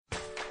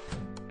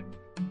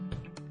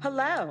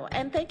Hello,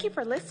 and thank you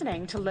for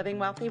listening to Living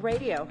Wealthy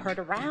Radio, heard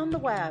around the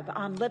web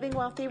on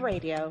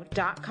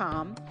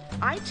livingwealthyradio.com,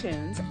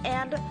 iTunes,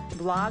 and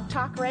Blog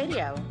Talk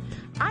Radio.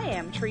 I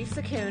am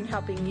Teresa Kuhn,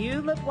 helping you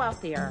live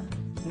wealthier.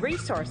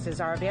 Resources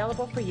are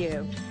available for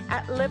you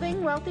at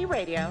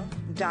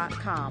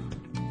livingwealthyradio.com.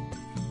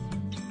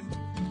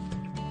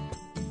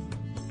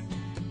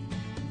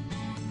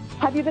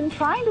 Have you been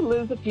trying to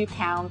lose a few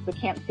pounds but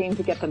can't seem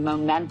to get the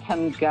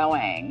momentum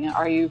going?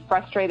 Are you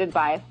frustrated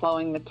by a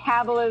slowing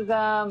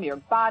metabolism, your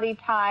body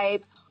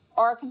type,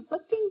 or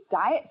conflicting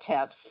diet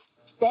tips?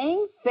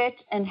 Staying fit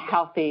and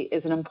healthy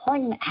is an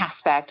important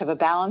aspect of a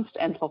balanced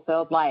and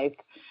fulfilled life,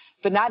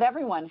 but not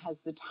everyone has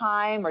the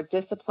time or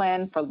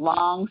discipline for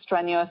long,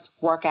 strenuous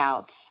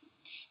workouts.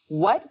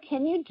 What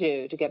can you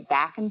do to get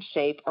back in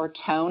shape or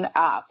tone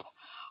up?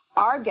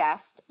 Our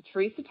guest,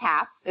 Teresa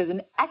Tapp, is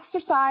an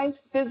exercise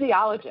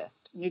physiologist,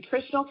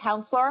 nutritional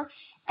counselor,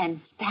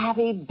 and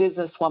savvy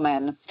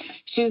businesswoman.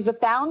 She's the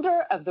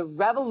founder of the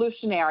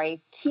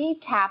revolutionary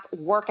TTapp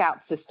workout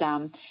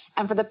system,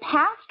 and for the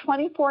past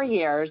 24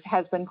 years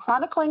has been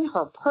chronicling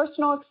her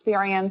personal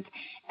experience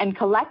and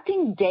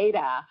collecting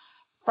data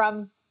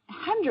from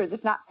hundreds,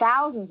 if not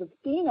thousands, of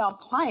female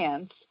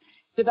clients,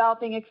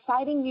 developing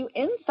exciting new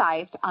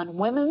insights on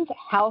women's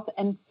health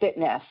and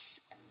fitness.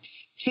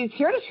 She's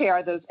here to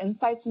share those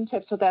insights and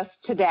tips with us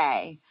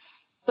today.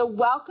 So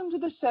welcome to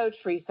the show,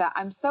 Teresa.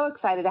 I'm so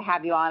excited to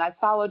have you on. I've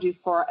followed you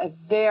for a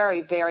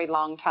very, very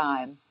long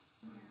time.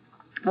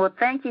 Well,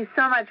 thank you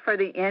so much for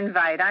the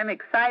invite. I'm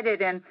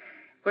excited, and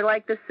we're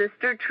like the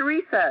sister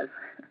Teresas.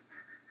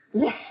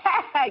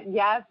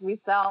 Yes, we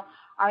spell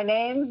our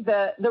names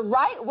the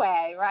right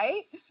way,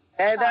 right?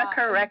 The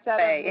correct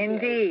way,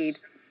 indeed.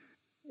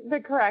 The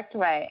correct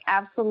way,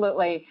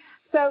 absolutely.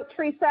 So,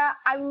 Teresa,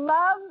 I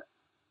love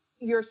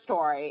your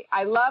story.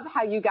 I love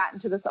how you got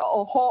into this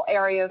whole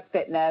area of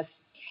fitness.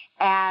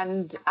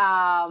 And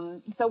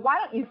so why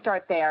don't you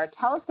start there?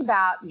 Tell us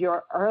about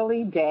your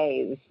early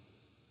days.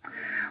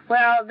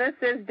 Well, this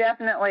is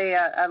definitely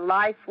a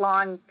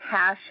lifelong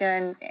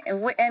passion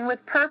and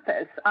with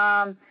purpose.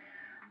 I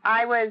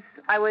was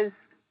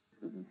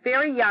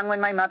very young when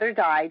my mother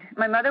died.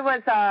 My mother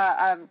was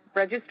a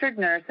registered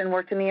nurse and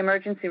worked in the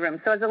emergency room.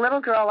 So as a little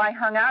girl, I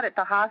hung out at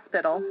the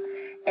hospital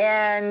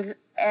and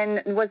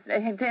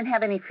didn't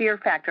have any fear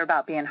factor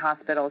about being in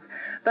hospitals.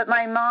 But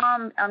my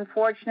mom,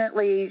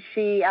 unfortunately,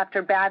 she,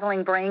 after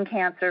battling brain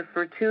cancer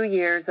for 2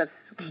 years of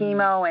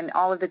chemo and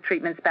all of the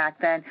treatments back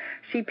then,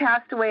 she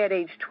passed away at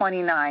age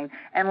 29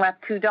 and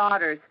left 2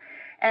 daughters.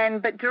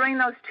 But during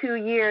those 2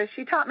 years,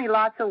 she taught me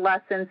lots of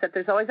lessons, that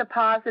there's always a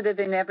positive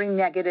in every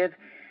negative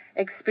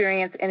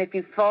experience, and if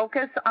you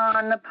focus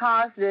on the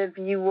positive,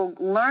 you will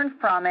learn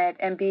from it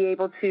and be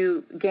able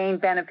to gain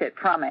benefit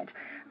from it.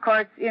 Of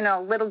course,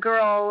 little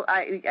girl,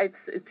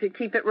 to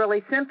keep it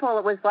really simple,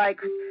 it was like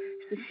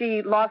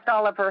she lost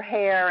all of her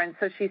hair, and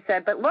so she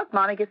said, but look,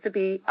 Mommy gets to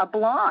be a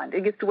blonde.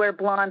 It gets to wear a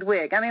blonde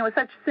wig. I mean, it was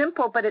such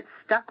simple, but it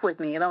stuck with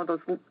me, those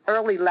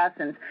early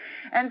lessons.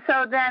 And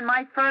so then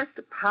my first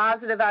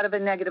positive out of a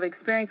negative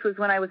experience was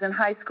when I was in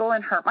high school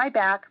and hurt my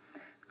back.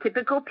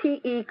 Typical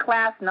PE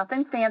class,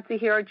 nothing fancy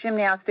here, or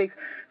gymnastics,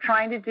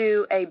 trying to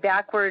do a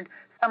backward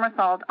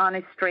somersault on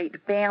a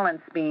straight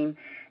balance beam.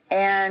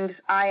 And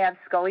I have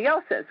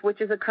scoliosis, which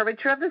is a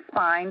curvature of the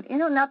spine.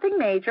 Nothing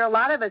major. A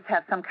lot of us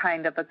have some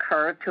kind of a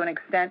curve to an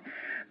extent.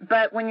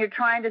 But when you're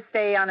trying to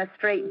stay on a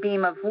straight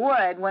beam of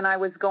wood, when I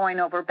was going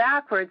over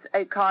backwards,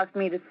 it caused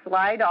me to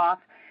slide off.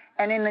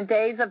 And in the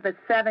days of the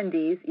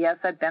 70s, yes,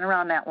 I've been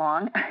around that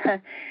long,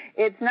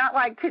 it's not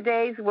like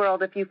today's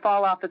world. If you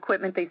fall off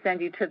equipment, they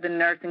send you to the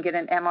nurse and get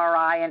an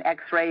MRI and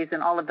x-rays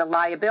and all of the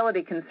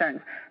liability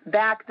concerns.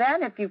 Back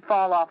then, if you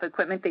fall off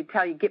equipment, they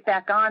tell you, get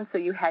back on, so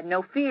you had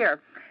no fear.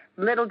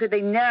 Little did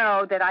they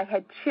know that I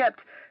had chipped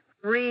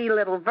 3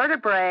 little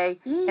vertebrae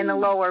in the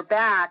lower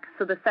back.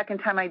 So the second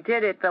time I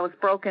did it, those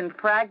broken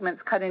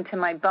fragments cut into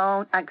my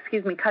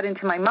cut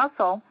into my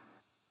muscle.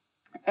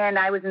 And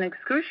I was in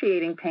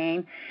excruciating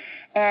pain,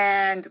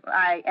 and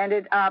I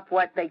ended up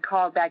what they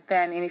called back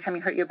then, anytime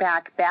you hurt your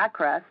back,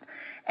 backrest.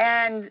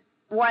 And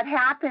what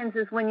happens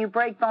is when you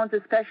break bones,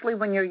 especially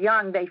when you're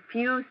young, they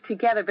fuse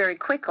together very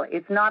quickly.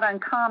 It's not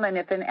uncommon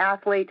if an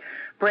athlete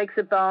breaks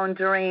a bone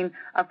during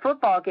a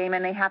football game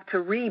and they have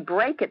to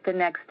re-break it the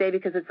next day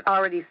because it's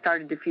already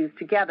started to fuse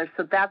together.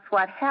 So that's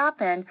what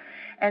happened.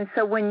 And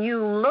so when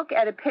you look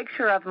at a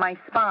picture of my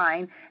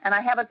spine, and I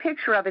have a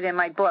picture of it in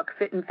my book,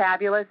 Fit and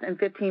Fabulous in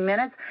 15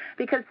 Minutes,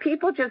 because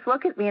people just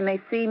look at me and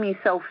they see me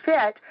so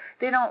fit,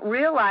 they don't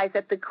realize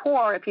at the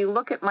core, if you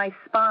look at my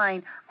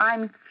spine,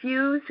 I'm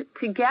fused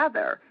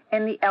together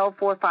in the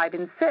L4, 5,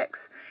 and 6.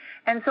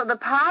 And so the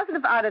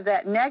positive out of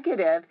that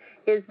negative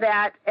is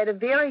that at a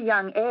very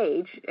young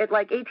age, at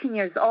like 18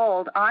 years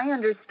old, I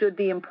understood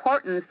the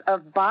importance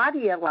of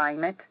body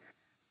alignment,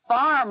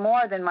 far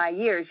more than my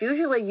years.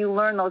 Usually you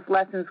learn those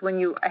lessons when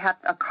you have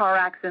a car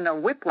accident or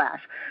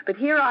whiplash. But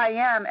here I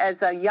am as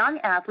a young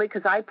athlete,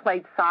 because I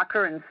played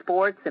soccer and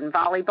sports and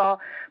volleyball,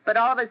 but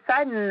all of a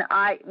sudden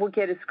I will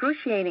get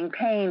excruciating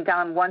pain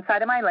down one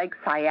side of my leg,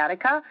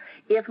 sciatica,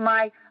 if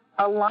my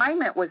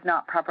alignment was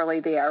not properly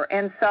there.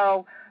 And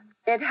so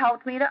it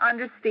helped me to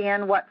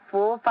understand what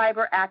full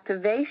fiber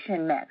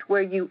activation meant,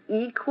 where you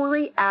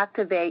equally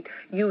activate,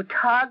 you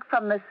tug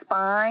from the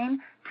spine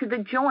to the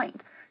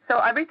joint. So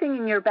everything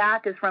in your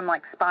back is from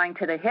like spine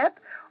to the hip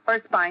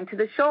or spine to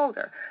the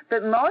shoulder.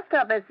 But most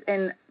of us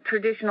in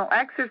traditional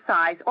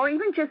exercise or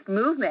even just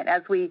movement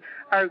as we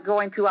are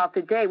going throughout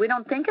the day, we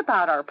don't think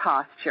about our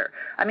posture.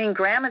 I mean,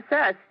 Grandma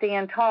says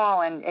stand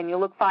tall and you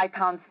look 5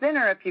 pounds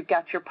thinner if you've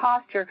got your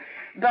posture,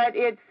 but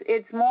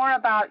it's more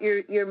about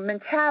your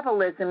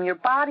metabolism, your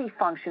body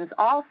functions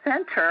all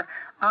center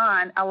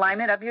on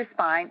alignment of your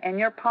spine and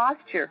your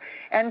posture.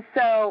 And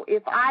so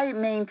if I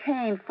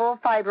maintain full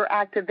fiber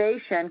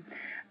activation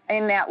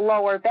in that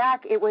lower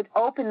back, it would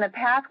open the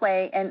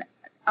pathway and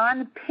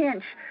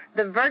unpinch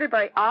the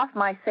vertebrae off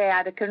my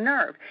sciatica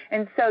nerve.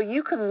 And so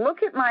you can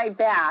look at my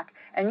back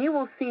and you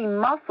will see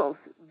muscles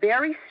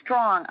very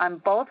strong on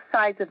both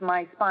sides of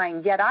my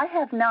spine, yet I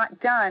have not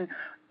done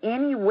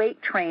any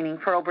weight training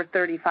for over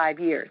 35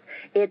 years.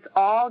 It's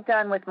all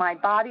done with my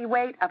body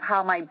weight of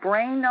how my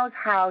brain knows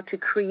how to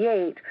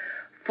create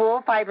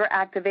full fiber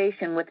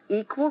activation with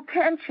equal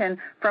tension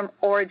from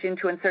origin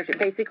to insertion,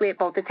 basically at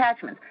both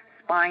attachments,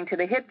 spine to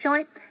the hip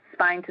joint,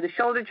 spine to the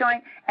shoulder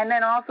joint, and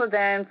then also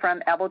then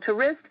from elbow to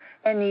wrist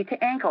and knee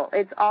to ankle.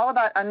 It's all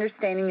about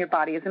understanding your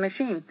body as a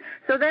machine.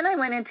 So then I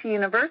went into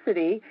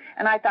university,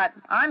 and I thought,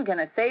 I'm going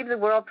to save the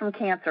world from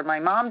cancer. My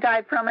mom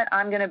died from it.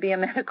 I'm going to be a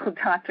medical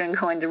doctor and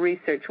go into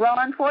research. Well,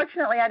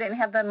 unfortunately, I didn't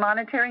have the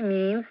monetary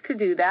means to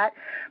do that,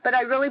 but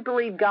I really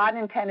believe God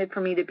intended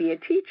for me to be a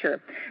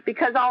teacher,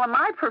 because all of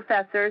my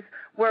professors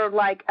were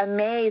like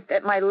amazed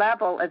at my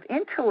level of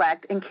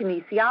intellect and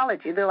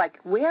kinesiology. They're like,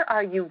 where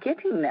are you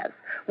getting this?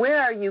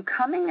 Where are you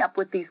coming up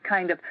with these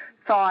kind of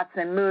thoughts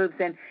and moves?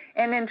 And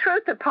in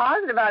truth, the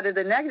positive out of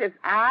the negatives,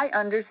 I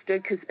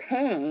understood, because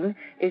pain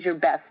is your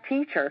best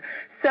teacher.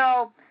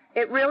 So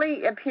it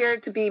really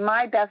appeared to be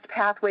my best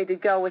pathway to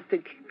go was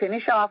to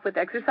finish off with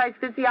exercise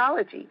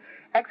physiology,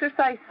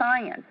 exercise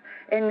science.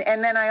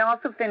 And then I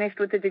also finished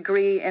with a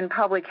degree in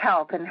public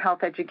health and health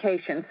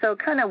education. So it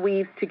kind of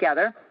weaves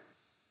together.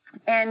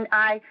 And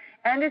I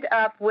ended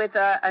up with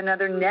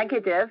another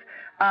negative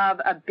of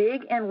a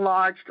big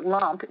enlarged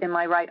lump in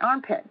my right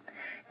armpit.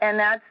 And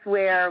that's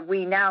where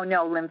we now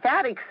know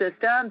lymphatic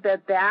system,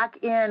 that back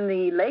in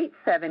the late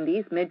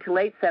 70s, mid to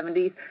late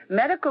 70s,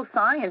 medical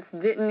science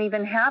didn't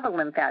even have a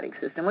lymphatic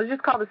system. It was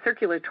just called a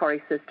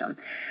circulatory system.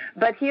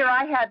 But here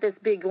I had this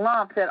big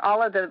lump that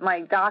all of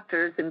my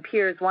doctors and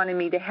peers wanted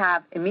me to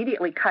have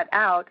immediately cut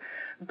out.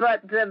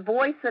 But the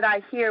voice that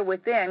I hear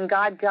within,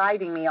 God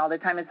guiding me all the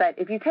time, is that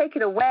if you take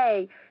it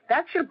away,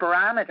 that's your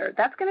barometer.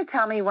 That's going to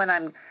tell me when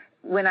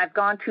I've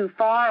gone too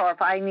far or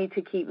if I need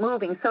to keep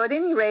moving. So at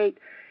any rate,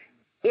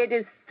 it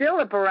is still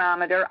a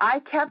barometer. I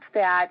kept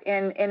that,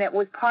 and it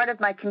was part of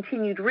my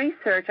continued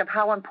research of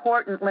how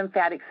important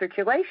lymphatic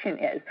circulation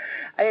is.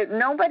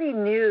 Nobody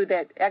knew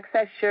that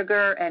excess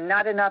sugar and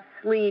not enough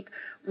sleep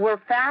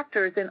were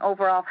factors in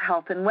overall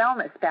health and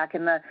wellness back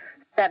in the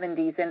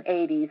 70s and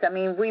 80s. I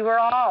mean, we were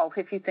all,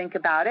 if you think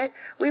about it,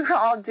 we were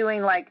all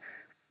doing like,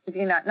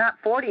 not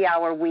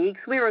 40-hour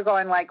weeks. We were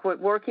going like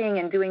working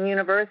and doing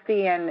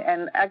university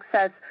and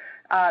excess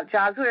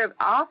jobs. We were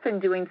often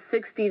doing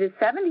 60 to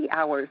 70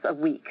 hours a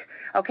week.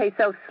 Okay,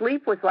 so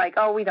sleep was like,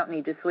 oh, we don't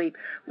need to sleep.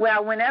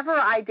 Well, whenever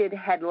I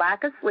had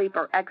lack of sleep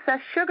or excess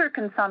sugar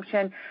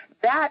consumption,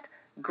 that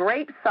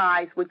grape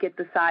size would get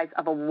the size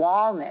of a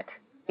walnut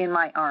in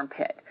my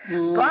armpit.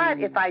 But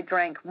if I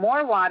drank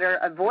more water,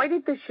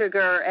 avoided the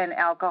sugar and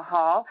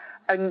alcohol,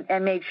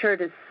 and made sure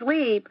to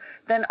sleep,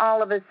 then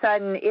all of a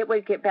sudden it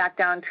would get back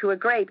down to a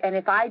grape. And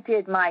if I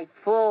did my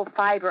full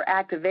fiber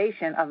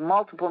activation of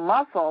multiple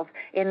muscles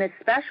in this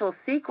special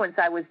sequence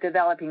I was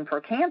developing for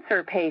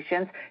cancer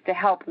patients to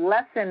help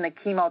lessen the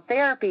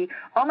chemotherapy,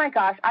 oh my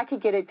gosh, I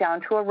could get it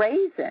down to a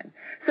raisin.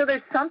 So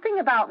there's something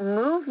about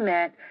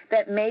movement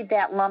that made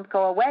that lump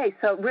go away.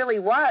 So it really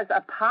was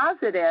a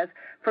positive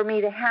for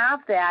me to have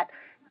that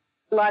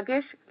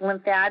sluggish,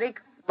 lymphatic,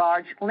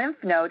 large lymph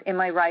node in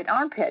my right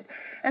armpit.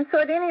 And so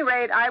at any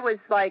rate, I was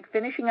like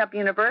finishing up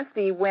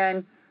university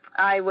when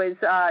I was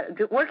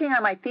working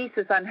on my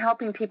thesis on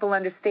helping people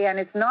understand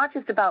it's not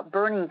just about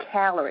burning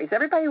calories.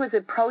 Everybody was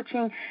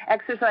approaching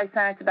exercise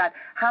science about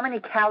how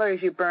many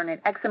calories you burn in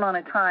X amount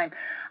of time.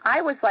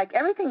 I was like,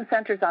 everything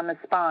centers on the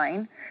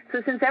spine.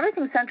 So since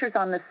everything centers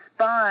on the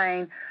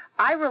spine,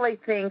 I really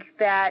think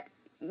that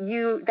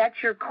that's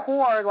your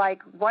core.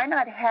 Like, why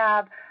not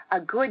have a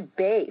good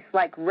base,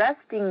 like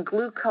resting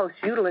glucose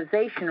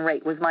utilization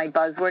rate was my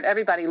buzzword.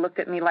 Everybody looked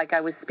at me like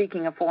I was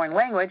speaking a foreign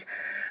language,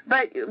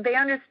 but they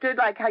understood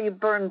like how you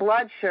burn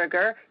blood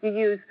sugar, you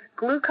use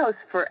glucose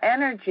for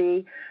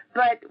energy,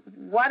 But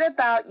what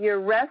about your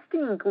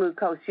resting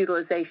glucose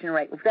utilization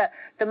rate?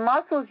 The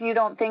muscles you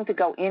don't think to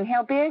go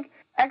inhale big,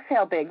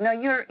 exhale big. No,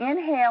 you're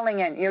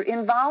inhaling in. Your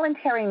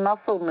involuntary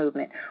muscle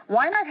movement.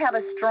 Why not have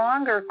a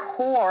stronger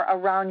core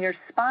around your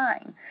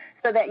spine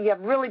so that you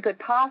have really good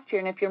posture?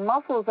 And if your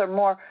muscles are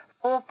more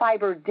full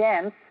fiber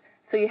dense,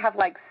 so you have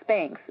like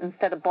Spanx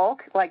instead of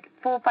bulk, like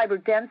full fiber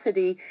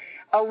density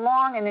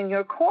along and in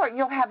your core,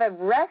 you'll have a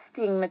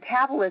resting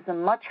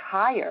metabolism much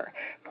higher.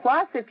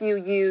 Plus, if you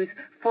use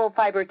full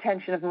fiber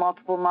tension of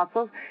multiple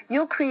muscles,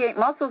 you'll create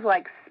muscles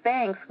like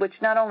Spanx, which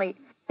not only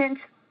cinch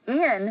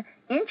in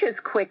inches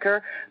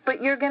quicker,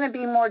 but you're going to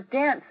be more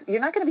dense. You're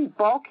not going to be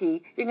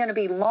bulky. You're going to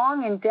be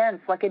long and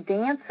dense like a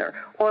dancer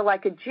or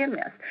like a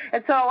gymnast.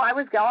 And so I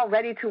was all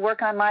ready to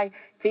work on my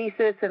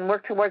thesis and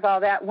work towards all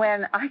that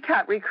when I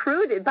got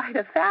recruited by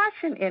the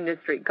fashion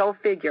industry. Go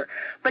figure.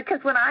 Because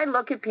when I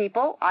look at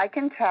people, I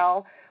can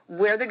tell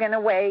where they're going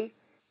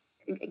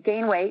to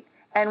gain weight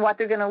and what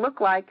they're going to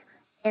look like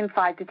in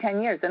 5 to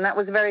 10 years. And that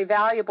was very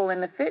valuable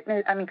in the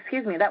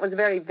that was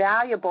very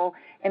valuable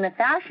in the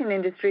fashion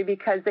industry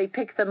because they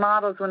pick the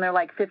models when they're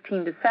like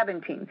 15 to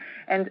 17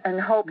 and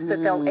hopes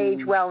that they'll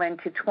age well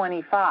into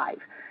 25.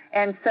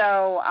 And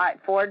so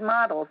Ford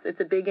Models, it's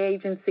a big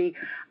agency.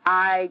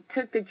 I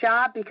took the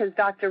job because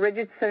Dr.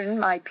 Richardson,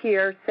 my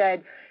peer,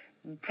 said,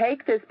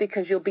 take this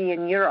because you'll be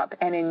in Europe.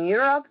 And in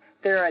Europe,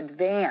 they're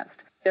advanced.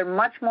 They're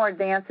much more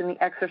advanced in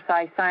the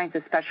exercise science,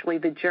 especially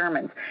the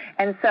Germans.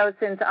 And so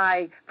since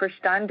I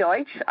verstand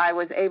Deutsch, I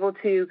was able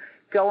to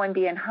go and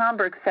be in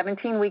Hamburg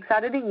 17 weeks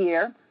out of the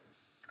year.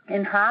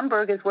 In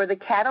Hamburg is where the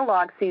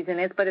catalog season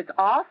is, but it's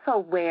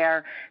also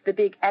where the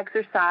big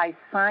exercise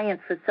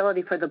science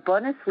facility for the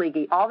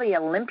Bundesliga, all the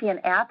Olympian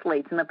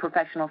athletes and the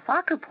professional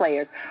soccer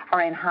players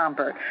are in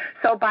Hamburg.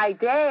 So by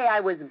day, I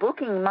was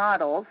booking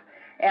models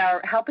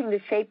or helping to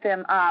shape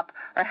them up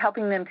or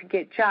helping them to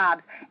get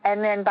jobs.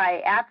 And then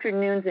by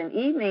afternoons and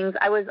evenings,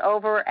 I was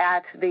over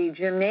at the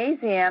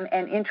gymnasium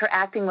and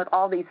interacting with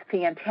all these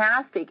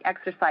fantastic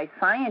exercise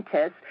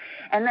scientists.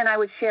 And then I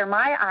would share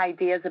my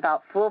ideas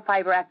about full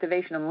fiber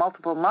activation of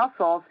multiple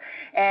muscles,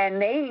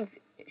 and they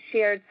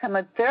shared some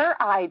of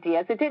their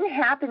ideas. It didn't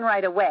happen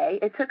right away.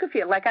 It took a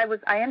few.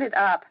 I ended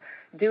up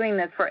doing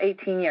this for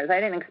 18 years. I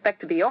didn't expect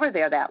to be over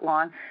there that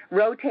long,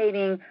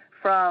 rotating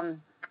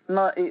from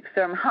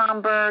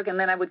Hamburg, and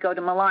then I would go to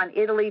Milan,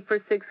 Italy for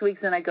 6 weeks,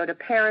 then I'd go to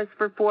Paris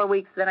for 4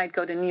 weeks, then I'd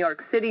go to New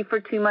York City for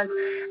 2 months,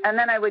 and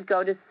then I would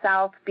go to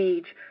South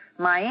Beach,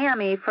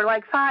 Miami for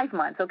like 5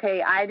 months.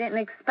 Okay, I didn't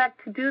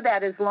expect to do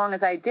that as long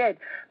as I did,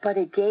 but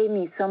it gave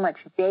me so much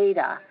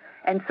data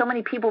and so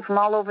many people from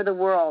all over the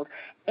world.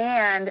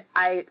 And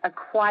I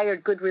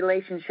acquired good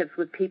relationships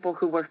with people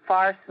who were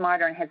far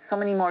smarter and had so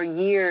many more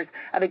years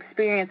of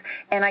experience.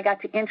 And I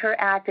got to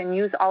interact and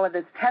use all of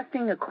this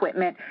testing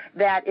equipment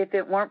that if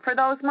it weren't for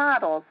those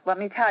models, let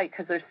me tell you,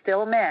 because they're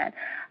still men,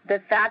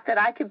 the fact that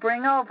I could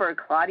bring over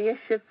Claudia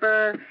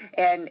Schiffer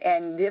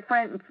and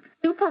different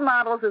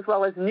supermodels as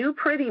well as new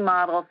pretty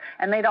models,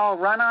 and they'd all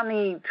run on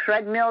the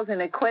treadmills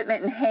and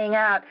equipment and hang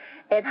out,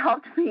 it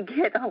helped me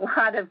get a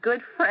lot of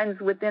good friends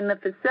within the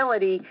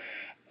facility,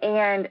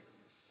 and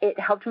it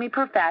helped me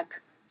perfect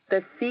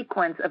the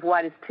sequence of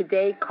what is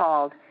today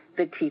called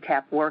the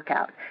TTapp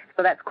workout.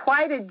 So that's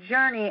quite a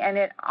journey, and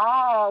it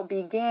all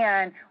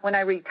began when I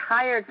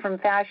retired from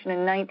fashion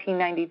in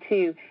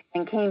 1992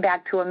 and came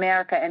back to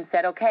America and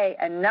said, okay,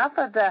 enough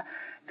of the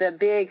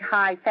big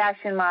high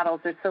fashion models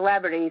or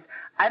celebrities.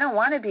 I don't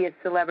want to be a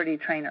celebrity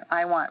trainer.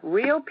 I want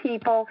real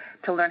people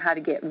to learn how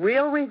to get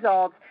real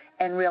results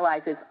and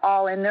realize it's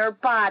all in their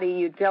body.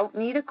 You don't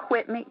need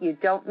equipment. You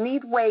don't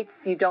need weights.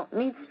 You don't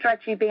need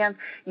stretchy bands.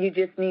 You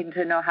just need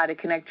to know how to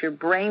connect your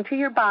brain to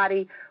your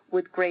body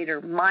with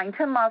greater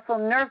mind-to-muscle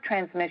nerve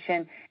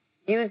transmission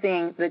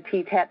using the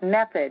TTapp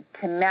method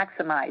to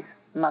maximize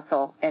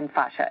muscle and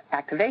fascia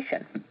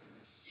activation.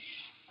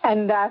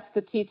 And thus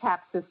the TTapp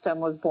system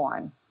was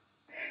born.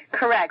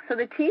 Correct. So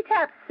the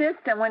TTapp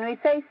system, when we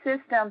say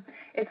system,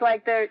 it's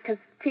like because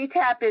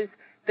TTapp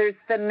there's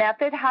the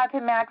method how to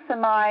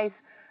maximize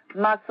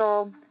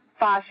muscle,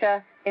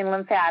 fascia, and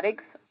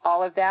lymphatics,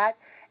 all of that.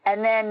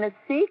 And then the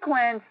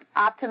sequence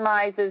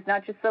optimizes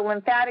not just the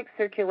lymphatic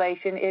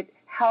circulation, it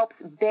helps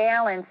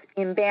balance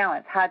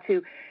imbalance,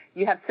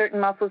 you have certain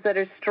muscles that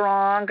are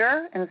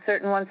stronger and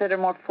certain ones that are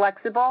more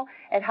flexible.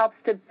 It helps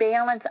to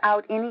balance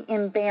out any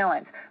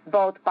imbalance,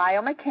 both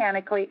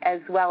biomechanically as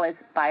well as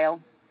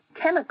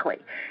biochemically,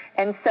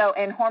 and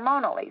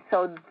hormonally.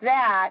 So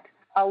that,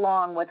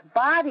 along with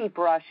body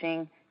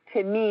brushing,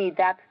 to me,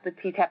 that's the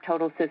TTapp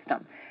total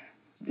system.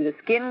 The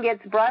skin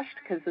gets brushed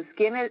because the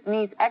skin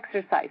needs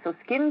exercise. So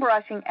skin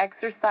brushing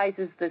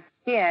exercises the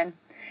skin,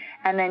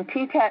 and then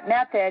TTapp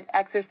method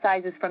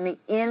exercises from the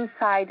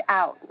inside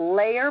out,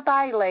 layer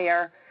by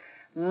layer,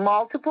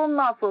 multiple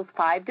muscles,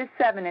 5 to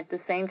 7 at the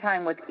same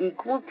time with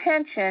equal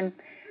tension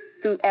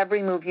through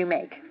every move you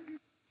make.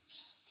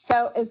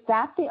 So is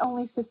that the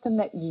only system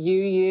that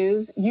you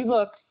use? You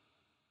look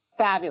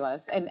fabulous.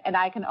 And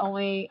I can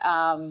only,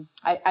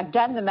 I've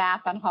done the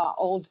math on how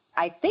old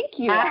I think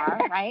you are,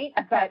 right?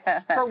 But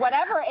for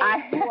whatever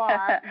age you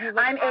are, you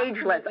look I'm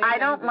ageless. amazing. I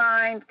don't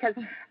mind because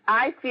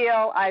I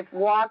feel I've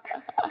walked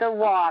the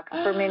walk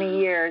for many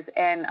years,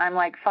 and I'm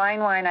like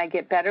fine wine. I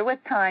get better with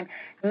time,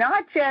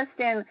 not just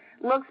in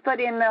looks, but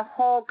in the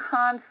whole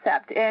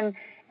concept. And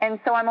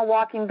so I'm a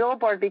walking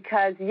billboard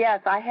because,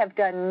 yes, I have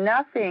done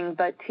nothing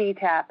but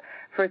TTapp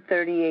for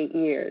 38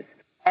 years,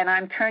 and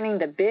I'm turning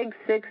the big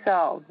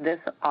 6-0 this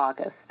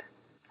August.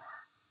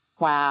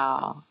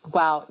 Wow.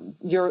 Well,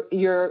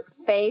 your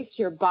face,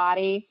 your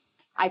body,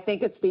 I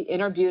think it's the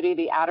inner beauty,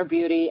 the outer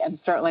beauty, and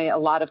certainly a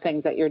lot of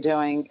things that you're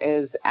doing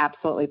is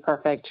absolutely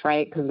perfect,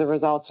 right? Because the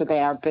results are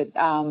there. But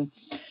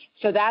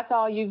so that's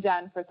all you've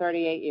done for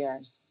 38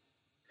 years.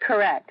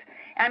 Correct.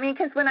 I mean,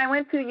 because when I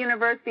went through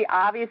university,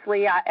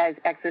 obviously, as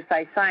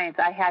exercise science,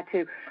 I had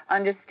to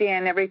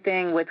understand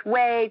everything with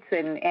weights,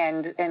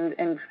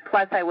 and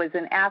plus I was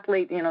an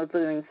athlete,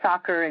 doing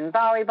soccer and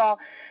volleyball.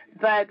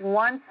 But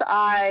once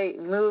I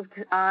moved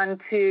on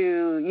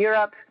to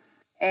Europe,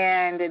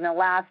 and in the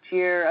last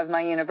year of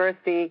my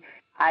university,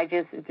 I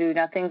just do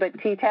nothing but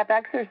TTapp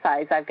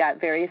exercise. I've got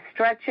various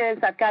stretches,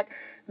 I've got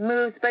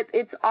moves, but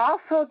it's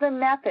also the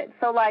method.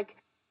 So, like,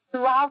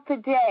 throughout the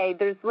day,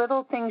 there's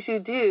little things you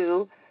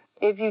do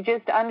if you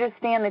just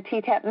understand the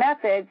TTapp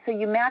method, so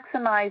you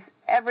maximize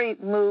every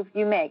move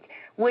you make,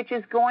 which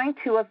is going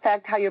to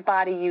affect how your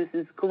body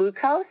uses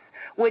glucose,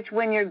 which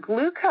when your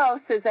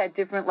glucose is at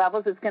different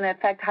levels, it's going to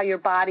affect how your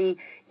body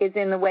is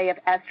in the way of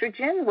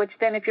estrogen, which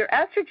then if your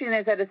estrogen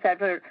is at a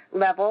certain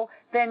level,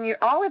 then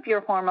all of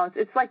your hormones,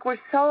 it's like we're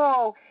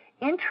so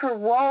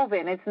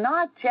interwoven. It's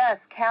not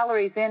just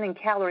calories in and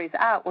calories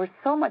out. We're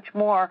so much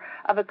more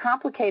of a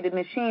complicated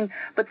machine.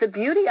 But the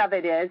beauty of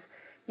it is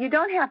you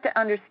don't have to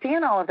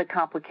understand all of the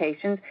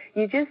complications.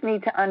 You just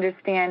need to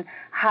understand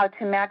how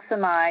to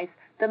maximize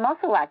the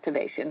muscle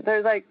activation.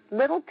 There's like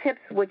little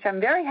tips which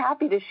I'm very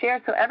happy to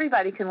share so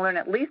everybody can learn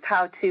at least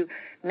how to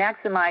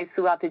maximize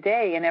throughout the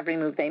day in every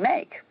move they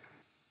make.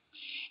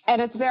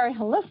 And it's very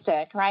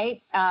holistic,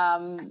 right?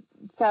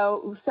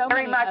 So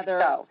very many much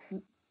other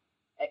so.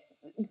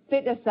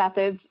 Fitness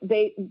methods,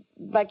 they,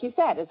 like you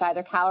said, it's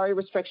either calorie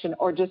restriction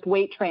or just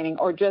weight training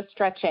or just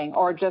stretching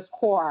or just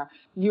core.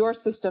 Your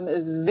system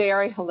is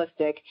very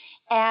holistic.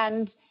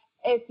 And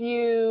if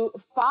you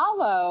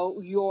follow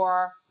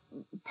your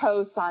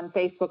posts on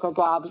Facebook or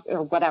blogs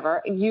or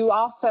whatever, you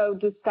also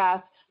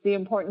discuss the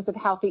importance of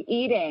healthy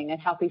eating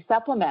and healthy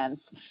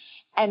supplements.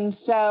 And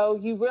so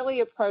you really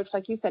approach,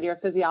 like you said, you're a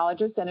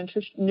physiologist and a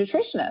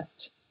nutritionist.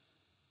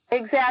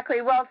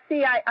 Exactly. Well,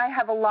 see, I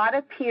have a lot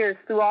of peers.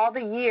 Through all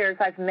the years,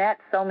 I've met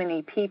so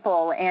many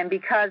people, and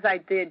because I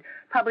did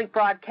public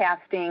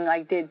broadcasting,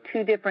 I did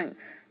 2 different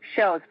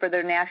shows for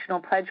their National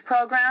Pledge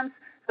programs.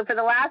 So for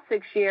the last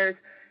 6 years,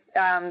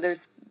 there's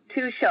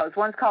 2 shows.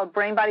 One's called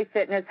Brain Body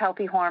Fitness,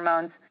 Healthy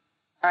Hormones.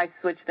 I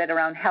switched that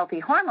around, Healthy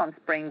Hormones,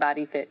 Brain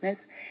Body Fitness.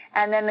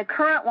 And then the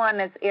current one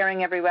that's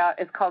airing everywhere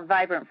is called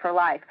Vibrant for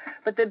Life.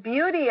 But the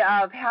beauty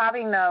of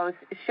having those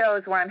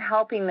shows where I'm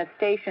helping the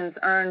stations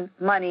earn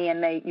money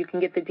and you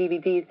can get the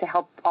DVDs to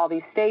help all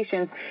these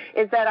stations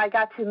is that I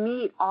got to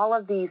meet all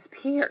of these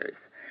peers.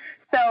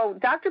 So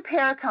Dr.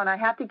 Perricone, I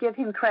have to give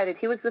him credit.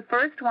 He was the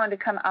first one to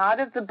come out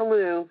of the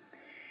blue,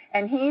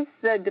 and he's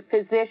the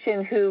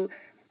physician who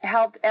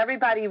helped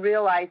everybody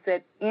realize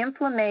that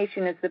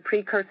inflammation is the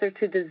precursor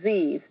to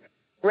disease.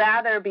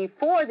 Rather,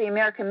 before, the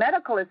American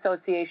Medical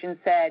Association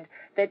said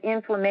that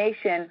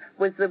inflammation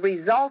was the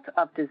result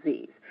of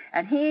disease.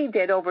 And he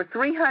did over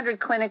 300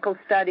 clinical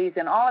studies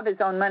and all of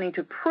his own money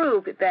to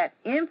prove that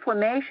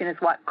inflammation is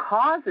what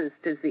causes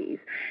disease.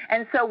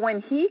 And so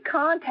when he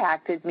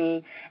contacted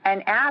me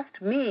and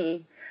asked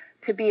me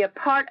to be a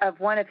part of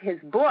one of his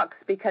books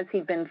because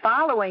he'd been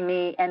following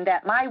me and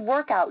that my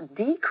workout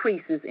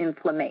decreases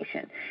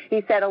inflammation.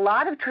 He said a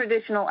lot of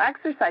traditional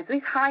exercise,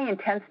 these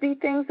high-intensity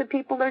things that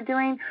people are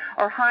doing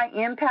or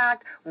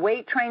high-impact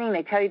weight training,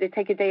 they tell you to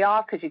take a day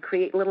off because you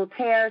create little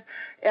tears.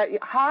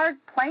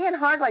 Playing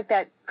hard like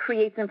that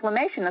creates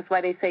inflammation. That's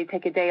why they say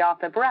take a day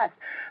off of rest.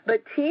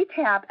 But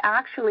TTapp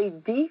actually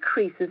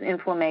decreases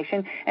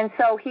inflammation, and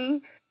so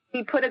he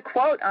put a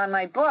quote on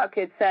my book.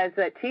 It says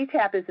that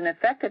TTapp is an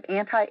effective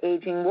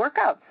anti-aging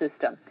workout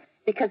system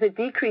because it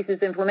decreases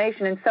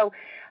inflammation. And so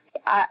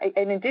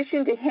in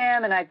addition to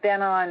him, and I've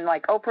been on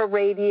like Oprah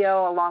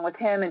Radio along with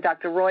him and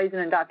Dr.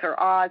 Roizen and Dr.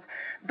 Oz,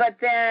 but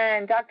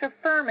then Dr.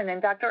 Furman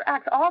and Dr.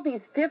 X, all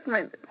these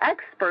different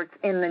experts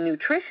in the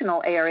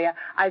nutritional area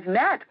I've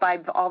met by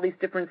all these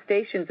different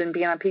stations and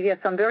being on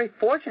PBS. So I'm very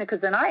fortunate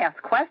because then I ask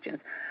questions.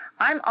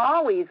 I'm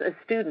always a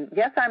student.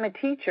 Yes, I'm a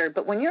teacher,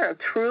 but when you're a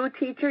true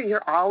teacher,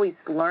 you're always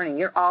learning.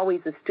 You're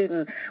always a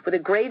student with a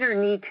greater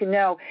need to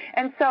know.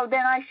 And so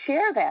then I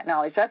share that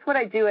knowledge. That's what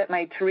I do at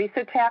my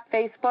Teresa Tapp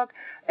Facebook,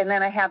 and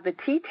then I have the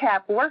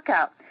TTapp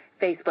workout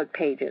Facebook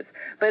pages.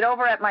 But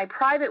over at my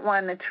private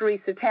one, the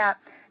Teresa Tapp,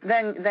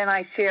 then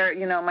I share,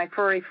 my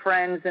furry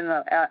friends and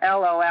the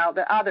LOL,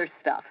 the other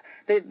stuff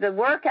the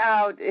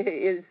workout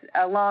is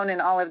alone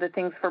and all of the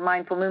things for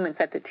mindful movements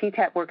at the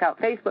TTapp Workout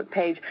Facebook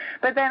page.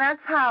 But then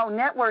that's how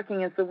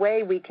networking is the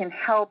way we can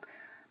help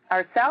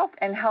ourselves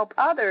and help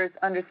others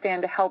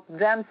understand to help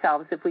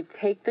themselves if we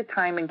take the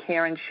time and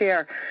care and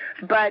share.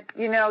 But,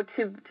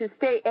 to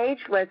stay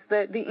ageless,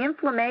 the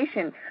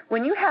inflammation,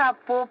 when you have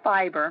full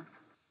fiber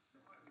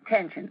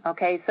tension,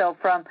 okay, so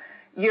from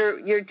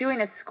you're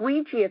doing a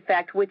squeegee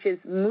effect, which is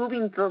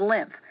moving the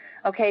lymph.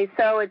 Okay,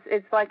 so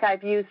it's like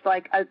I've used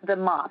the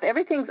mop.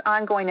 Everything's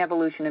ongoing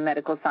evolution in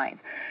medical science.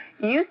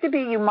 It used to be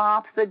you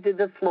mop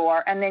the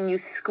floor and then you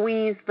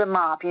squeeze the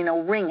mop,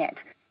 wring it.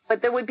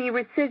 But there would be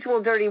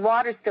residual dirty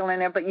water still in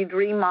there, but you'd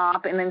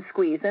re-mop and then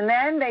squeeze. And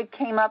then they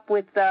came up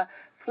with the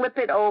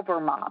flip-it-over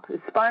mop,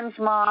 the sponge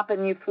mop,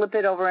 and you flip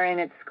it over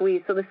and it's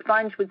squeezed, so the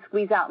sponge would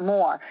squeeze out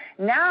more.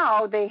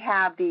 Now they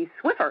have these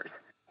Swiffers.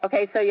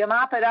 Okay, so you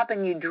mop it up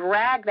and you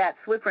drag that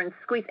Swiffer and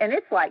squeeze, and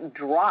it's like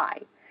dry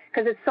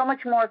because it's so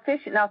much more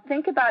efficient. Now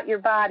think about your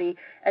body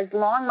as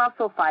long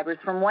muscle fibers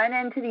from one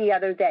end to the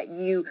other that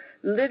you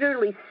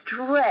literally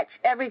stretch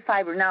every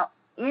fiber. Now,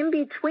 in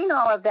between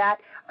all of that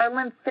are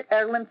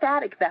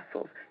lymphatic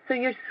vessels. So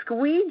you're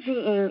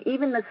squeegeeing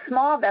even the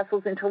small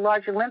vessels into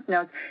larger lymph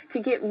nodes to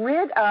get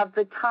rid of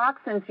the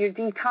toxins you're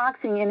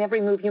detoxing in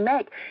every move you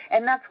make.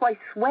 And that's why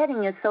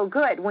sweating is so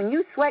good. When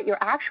you sweat, you're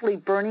actually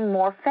burning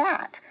more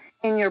fat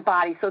in your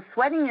body. So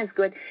sweating is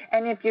good.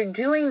 And if you're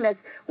doing this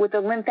with a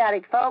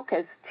lymphatic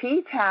focus,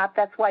 TTapp,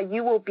 that's why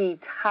you will be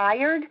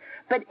tired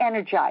but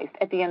energized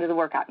at the end of the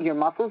workout. Your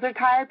muscles are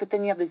tired, but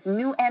then you have this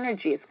new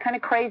energy. It's kind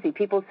of crazy.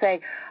 People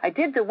say, I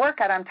did the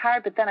workout, I'm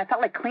tired, but then I felt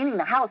like cleaning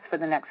the house for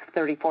the next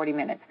 30, 40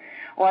 minutes.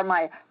 Or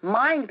my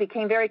mind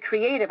became very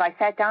creative. I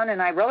sat down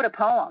and I wrote a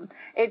poem.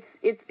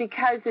 It's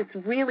because it's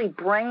really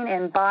brain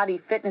and body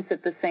fitness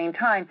at the same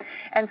time.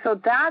 And so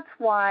that's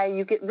why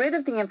you get rid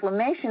of the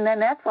inflammation, then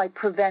that's like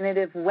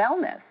preventative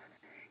wellness.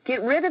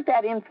 Get rid of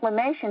that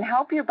inflammation,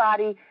 help your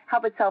body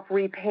help itself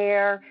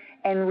repair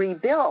and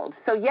rebuild.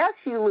 So yes,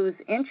 you lose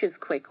inches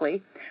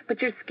quickly,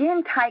 but your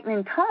skin tightens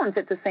and tones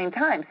at the same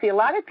time. See, a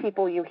lot of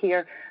people you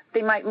hear,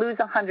 they might lose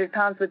 100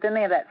 pounds, but then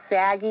they have that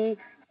saggy,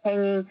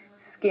 hanging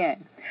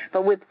skin.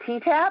 But with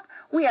TTapp,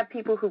 we have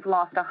people who've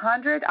lost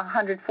 100,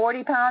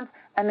 140 pounds,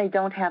 and they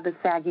don't have the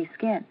saggy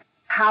skin.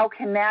 How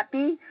can that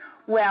be?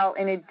 Well,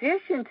 in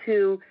addition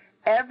to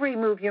every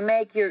move you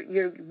make,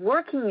 you're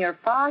working your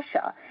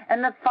fascia.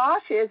 And the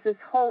fascia is this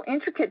whole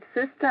intricate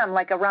system,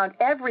 like around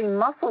every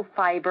muscle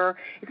fiber.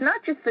 It's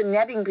not just the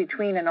netting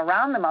between and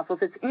around the muscles.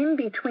 It's in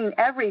between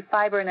every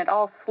fiber, and it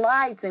all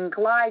slides and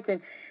glides.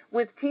 And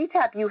with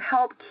TTapp, you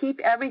help keep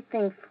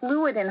everything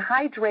fluid and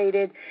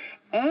hydrated.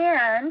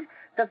 And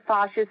the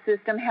fascia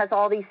system has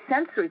all these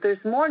sensors.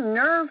 There's more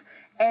nerve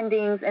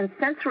endings and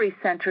sensory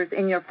centers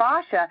in your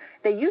fascia.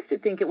 They used to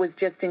think it was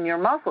just in your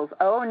muscles.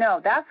 Oh, no.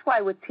 That's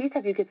why with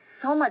TTapp you get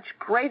so much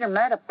greater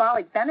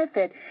metabolic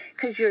benefit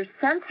because your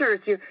sensors,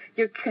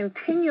 you're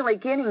continually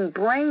getting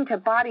brain to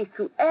body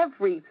through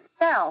every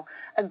cell,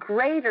 a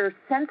greater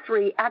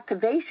sensory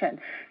activation.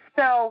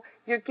 So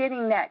you're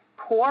getting that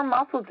core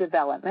muscle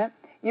development.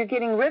 You're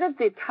getting rid of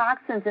the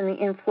toxins and the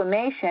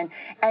inflammation,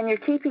 and you're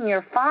keeping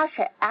your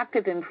fascia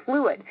active and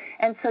fluid.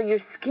 And so your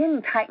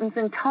skin tightens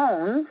and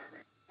tones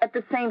at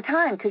the same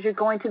time because you're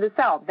going to the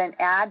cell. Then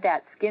add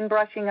that skin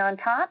brushing on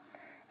top,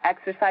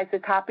 exercise the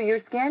top of your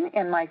skin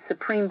in my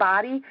Supreme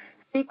Body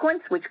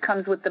sequence, which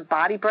comes with the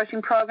body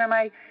brushing program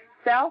I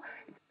sell.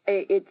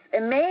 It's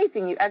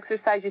amazing. You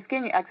exercise your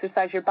skin, you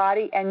exercise your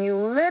body, and you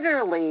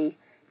literally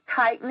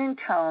tighten and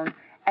tone,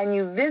 and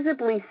you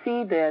visibly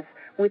see this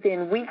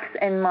within weeks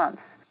and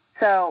months.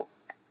 So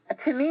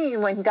to me,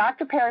 when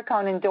Dr.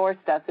 Perricone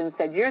endorsed us and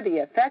said, you're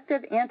the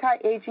effective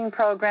anti-aging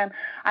program,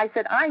 I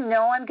said, I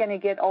know I'm going to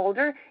get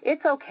older.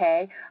 It's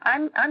okay.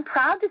 I'm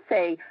proud to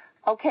say,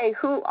 okay,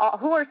 who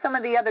are some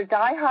of the other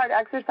diehard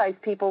exercise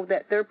people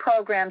that their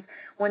programs,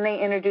 when they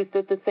introduced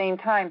at the same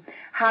time,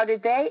 how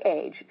did they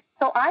age?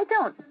 So I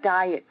don't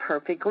diet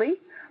perfectly.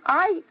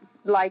 I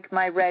like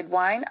my red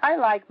wine. I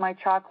like my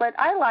chocolate.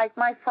 I like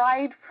my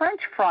fried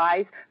French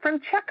fries from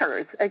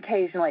Checkers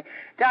occasionally.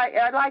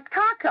 I like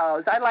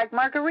tacos. I like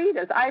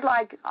margaritas. I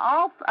like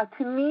all,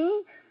 to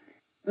me,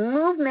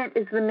 movement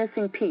is the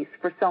missing piece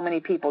for so many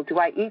people. Do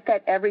I eat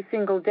that every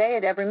single day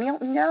at every meal?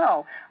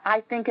 No.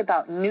 I think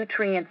about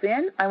nutrients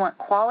in. I want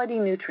quality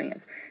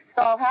nutrients.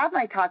 So I'll have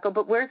my taco,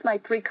 but where's my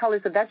 3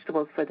 colors of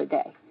vegetables for the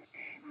day?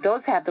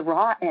 Those have the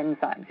raw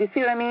enzymes. You see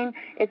what I mean?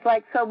 It's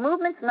like, so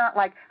movement's not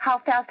like how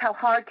fast, how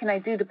hard can I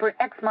do to burn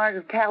X amount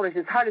of calories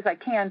as hard as I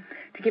can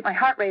to get my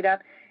heart rate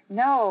up.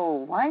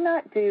 No, why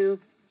not do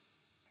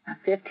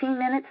a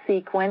 15-minute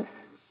sequence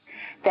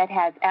that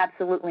has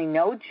absolutely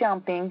no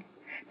jumping,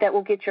 that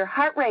will get your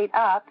heart rate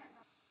up,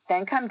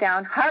 then come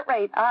down, heart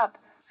rate up,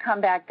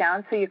 come back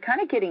down, so you're kind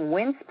of getting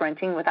wind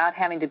sprinting without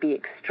having to be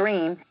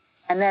extreme,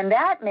 and then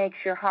that makes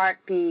your heart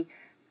be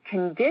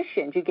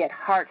conditioned. You get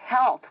heart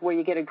health, where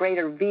you get a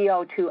greater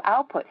VO2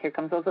 output. Here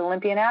comes those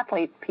Olympian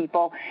athlete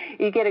people.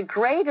 You get a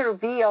greater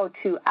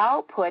VO2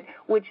 output,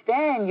 which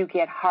then you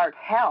get heart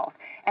health.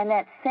 And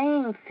that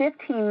same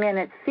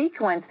 15-minute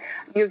sequence,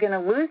 you're going to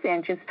lose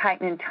inches,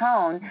 tighten and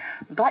tone,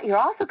 but you're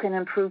also going to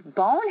improve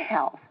bone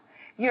health.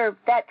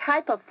 That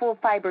type of full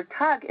fiber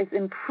tug is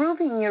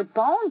improving your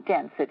bone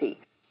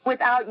density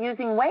without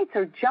using weights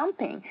or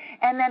jumping.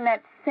 And then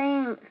that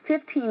same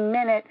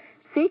 15-minute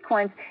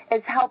sequence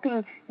is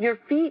helping your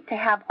feet to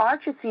have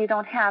arches so you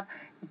don't have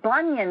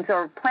bunions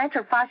or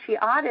plantar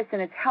fasciitis,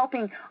 and it's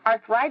helping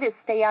arthritis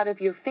stay out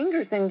of your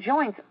fingers and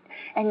joints,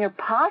 and your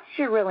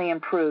posture really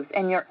improves,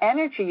 and your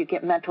energy, you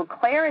get mental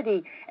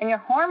clarity, and your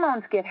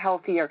hormones get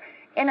healthier.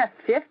 In a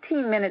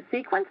 15-minute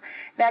sequence,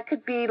 that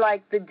could be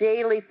like the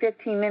daily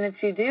 15 minutes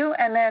you do,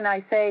 and then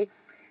I say,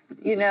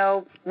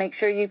 make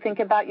sure you think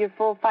about your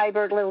full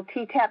fiber little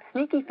TTapp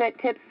sneaky fit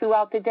tips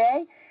throughout the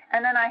day.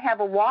 And then I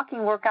have a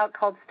walking workout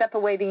called Step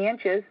Away the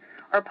Inches,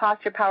 or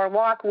Posture Power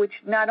Walk, which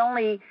not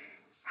only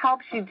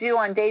helps you do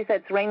on days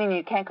that it's raining and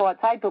you can't go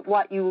outside, but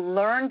what you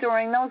learn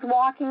during those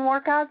walking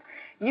workouts,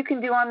 you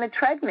can do on the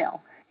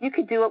treadmill. You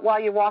could do it while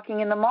you're walking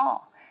in the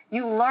mall.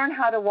 You learn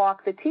how to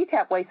walk the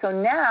TTapp way. So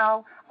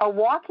now a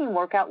walking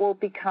workout will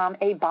become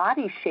a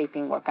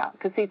body-shaping workout.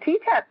 Because, see,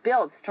 TTapp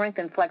builds strength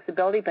and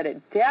flexibility, but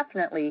it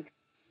definitely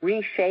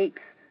reshapes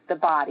the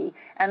body.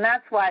 And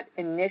that's what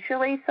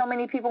initially so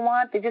many people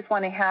want. They just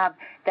want to have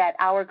that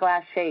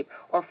hourglass shape,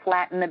 or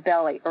flatten the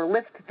belly, or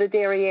lift the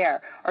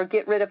derriere, or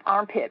get rid of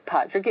armpit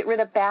pudge, or get rid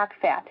of back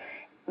fat.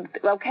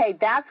 Okay,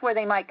 that's where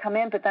they might come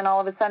in, but then all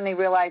of a sudden they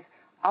realize,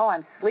 oh,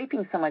 I'm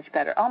sleeping so much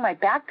better. Oh, my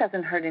back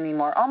doesn't hurt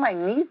anymore. Oh, my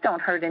knees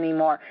don't hurt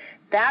anymore.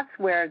 That's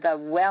where the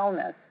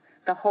wellness,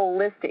 the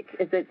holistic,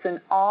 is it's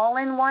an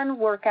all-in-one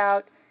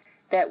workout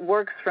that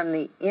works from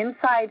the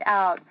inside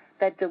out,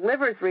 that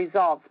delivers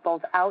results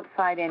both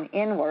outside and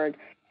inward.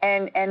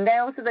 And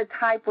those are the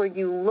type where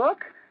you look,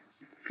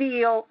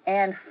 feel,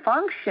 and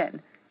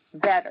function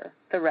better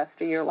the rest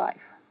of your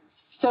life.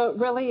 So it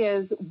really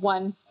is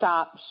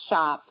one-stop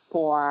shop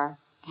for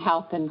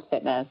health and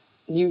fitness.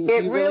 You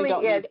really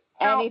don't need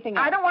anything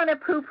else. I don't want to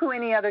poo-poo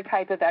any other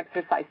type of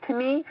exercise. To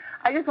me,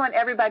 I just want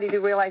everybody to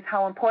realize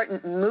how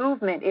important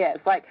movement is.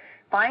 Like,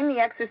 find the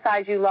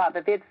exercise you love.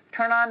 If it's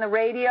turn on the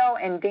radio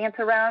and dance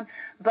around,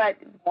 but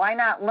why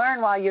not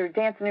learn while you're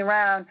dancing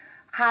around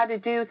how to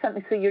do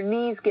something so your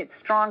knees get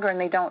stronger and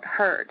they don't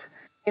hurt?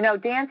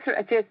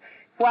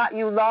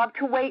 You love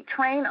to weight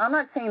train. I'm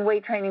not saying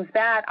weight training's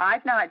bad.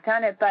 I've not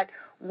done it, but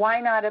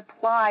why not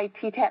apply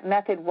TTapp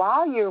method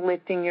while you're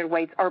lifting your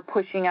weights or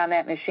pushing on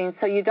that machine,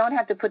 so you don't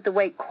have to put the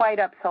weight quite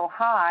up so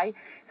high,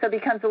 so it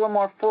becomes a little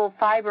more full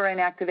fiber in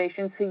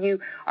activation, so you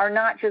are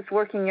not just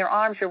working your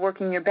arms, you're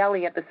working your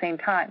belly at the same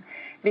time.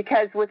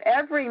 Because with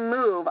every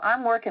move,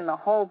 I'm working the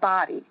whole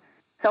body.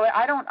 So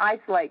I don't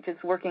isolate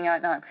just working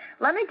out an arm.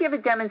 Let me give a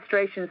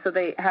demonstration so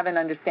they have an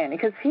understanding.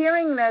 Because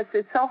hearing this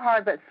is so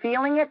hard, but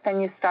feeling it, then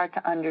you start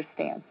to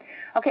understand.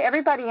 Okay,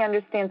 everybody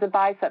understands a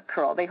bicep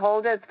curl. They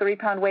hold a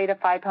 3-pound weight, a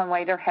 5-pound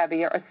weight, or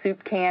heavier, a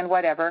soup can,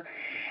 whatever.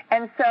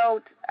 And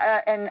so,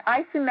 and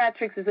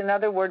isometrics is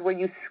another word where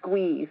you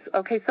squeeze.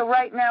 Okay, so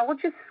right now we'll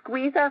just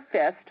squeeze our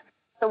fist.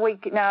 So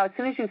now, as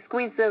soon as you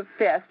squeeze the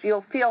fist,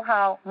 you'll feel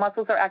how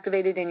muscles are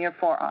activated in your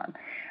forearm.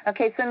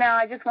 Okay, so now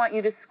I just want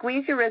you to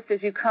squeeze your wrist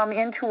as you come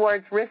in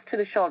towards wrist to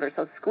the shoulder.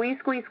 So squeeze,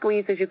 squeeze,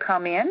 squeeze as you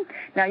come in.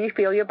 Now you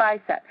feel your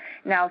bicep.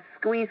 Now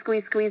squeeze,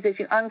 squeeze, squeeze as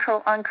you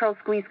uncurl, uncurl,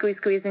 squeeze, squeeze,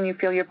 squeeze, and you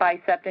feel your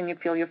bicep and you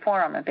feel your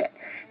forearm a bit.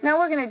 Now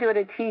we're going to do it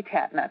a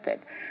TTapp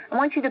method. I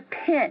want you to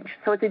pinch,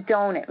 so it's a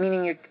donut,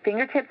 meaning your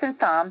fingertips and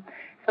thumb,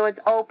 so it's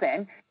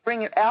open.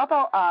 Bring your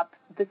elbow up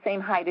the same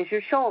height as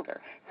your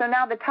shoulder. So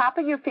now the top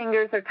of your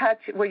fingers are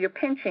where you're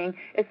pinching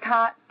is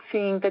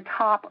touching the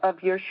top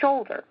of your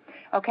shoulder.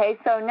 Okay,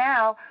 so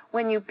now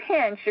when you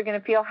pinch, you're going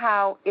to feel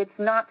how it's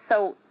not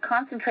so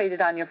concentrated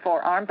on your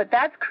forearm, but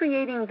that's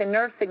creating the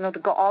nerve signal to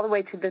go all the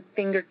way to the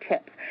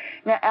fingertips.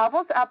 Now,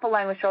 elbows up,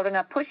 aligned with shoulder.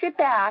 Now, push it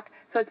back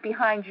so it's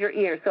behind your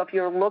ear. So if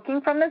you're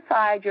looking from the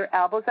side, your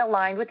elbows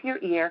aligned with your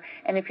ear,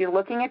 and if you're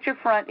looking at your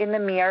front in the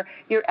mirror,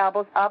 your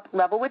elbows up,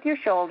 level with your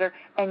shoulder,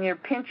 and you're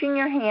pinching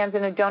your hands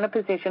in a donut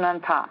position on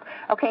top.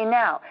 Okay,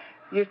 now,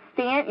 you're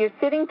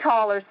sitting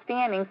tall or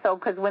standing, so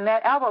because when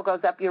that elbow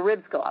goes up, your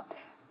ribs go up.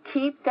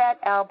 Keep that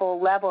elbow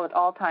level at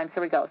all times.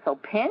 Here we go. So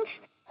pinch.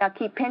 Now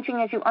keep pinching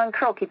as you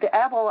uncurl. Keep the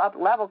elbow up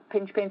level.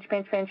 Pinch, pinch,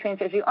 pinch, pinch,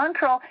 pinch. As you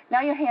uncurl,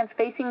 now your hand's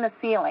facing the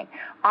ceiling.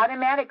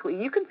 Automatically,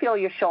 you can feel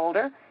your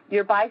shoulder,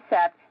 your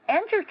bicep,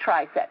 and your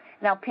tricep.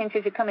 Now pinch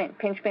as you come in.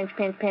 Pinch, pinch,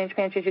 pinch, pinch,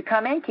 pinch as you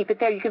come in. Keep it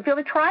there. You can feel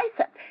the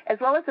tricep as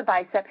well as the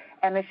bicep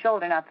and the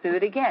shoulder. Now do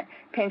it again.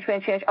 Pinch,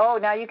 pinch, pinch. Oh,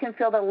 now you can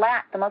feel the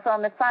lat, the muscle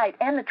on the side,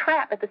 and the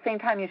trap at the same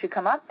time as you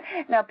come up.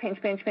 Now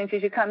pinch, pinch, pinch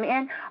as you come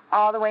in,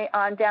 all the way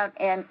on down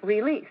and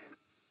release.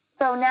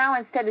 So now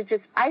instead of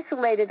just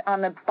isolated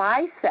on the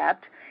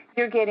bicep,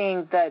 you're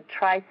getting the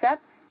tricep,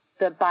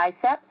 the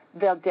bicep,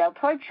 the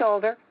deltoid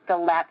shoulder, the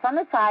lats on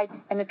the side,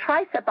 and the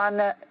tricep on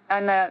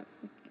the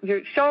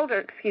your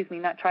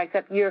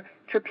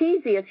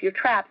trapezius, your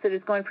traps that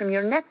is going from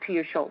your neck to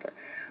your shoulder.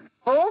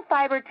 Full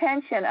fiber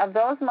tension of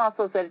those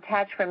muscles that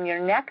attach from your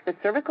neck, the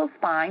cervical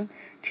spine,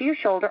 to your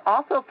shoulder,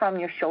 also from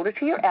your shoulder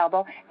to your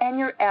elbow, and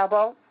your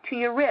elbow to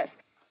your wrist.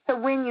 So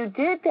when you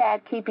did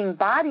that, keeping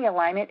body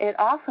alignment, it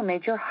also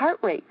made your heart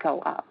rate go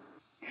up.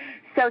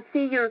 So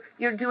see,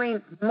 you're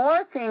doing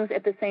more things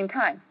at the same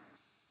time.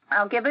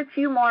 I'll give a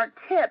few more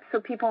tips so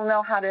people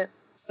know how to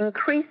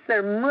increase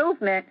their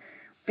movement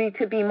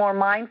to be more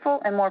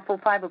mindful and more full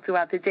fiber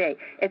throughout the day.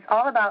 It's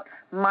all about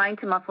mind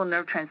to muscle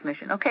nerve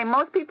transmission. Okay,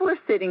 most people are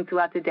sitting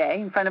throughout the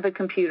day in front of a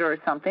computer or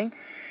something.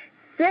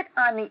 Sit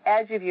on the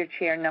edge of your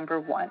chair, number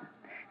one.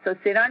 So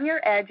sit on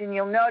your edge, and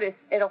you'll notice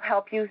it'll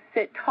help you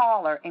sit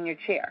taller in your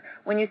chair.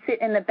 When you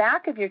sit in the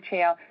back of your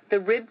chair, the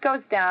rib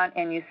goes down,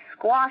 and you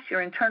squash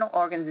your internal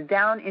organs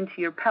down into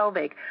your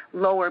pelvic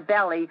lower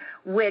belly,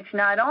 which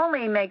not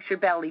only makes your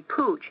belly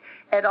pooch,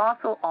 it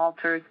also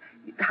alters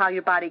how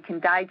your body can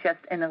digest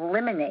and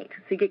eliminate.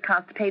 So you get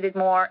constipated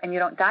more, and you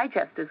don't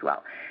digest as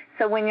well.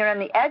 So when you're on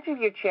the edge of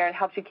your chair, it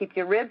helps you keep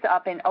your ribs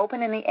up and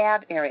open in the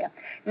ab area.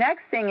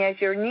 Next thing is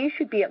your knees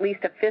should be at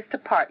least a fist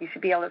apart. You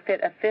should be able to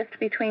fit a fist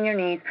between your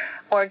knees,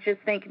 or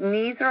just think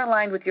knees are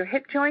aligned with your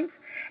hip joints,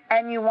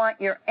 and you want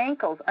your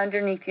ankles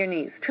underneath your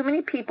knees. Too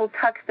many people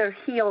tuck their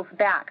heels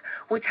back,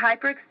 which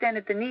hyperextend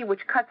at the knee,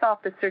 which cuts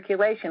off the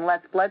circulation,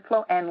 less blood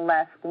flow and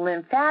less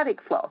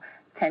lymphatic flow.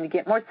 Tend to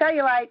get more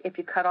cellulite if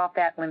you cut off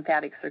that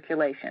lymphatic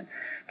circulation.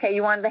 Okay,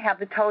 you want to have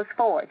the toes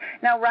forward.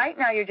 Now, right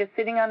now, you're just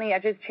sitting on the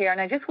edge of the chair, and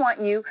I just want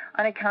you,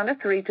 on a count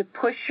of 3, to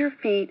push your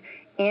feet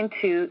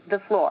into the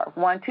floor.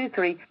 1, 2,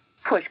 3,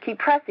 push. Keep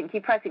pressing,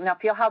 keep pressing. Now,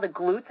 feel how the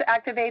glutes are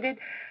activated.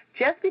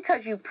 Just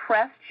because you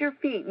pressed your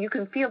feet, you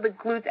can feel the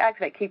glutes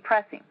activate. Keep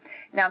pressing.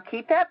 Now,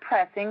 keep that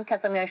pressing, because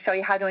I'm going to show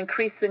you how to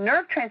increase the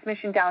nerve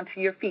transmission down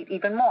to your feet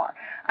even more.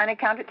 On a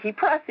count of, keep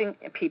pressing.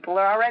 People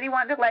are already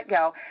wanting to let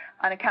go.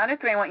 On a count of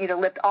 3, I want you to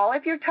lift all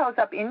of your toes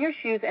up in your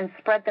shoes and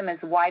spread them as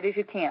wide as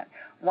you can.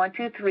 1,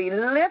 2, 3.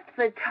 Lift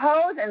the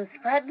toes and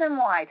spread them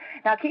wide.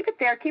 Now, keep it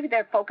there. Keep it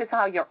there. Focus on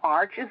how your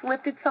arch is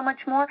lifted so much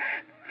more.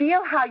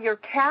 Feel how your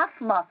calf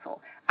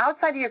muscle,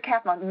 outside of your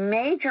calf muscle,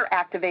 major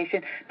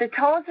activation. The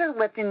toes are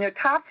lifting, the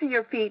tops of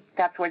your feet.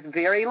 That's where it's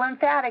very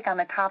lymphatic, on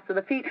the tops of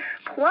the feet.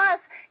 Plus,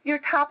 your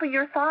top of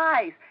your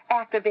thighs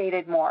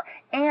activated more.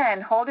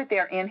 And hold it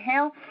there.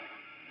 Inhale,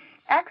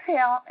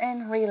 exhale,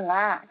 and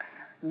relax.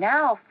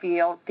 Now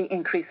feel the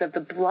increase of the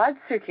blood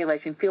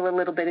circulation. Feel a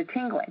little bit of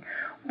tingling.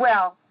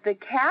 Well, the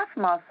calf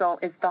muscle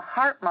is the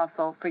heart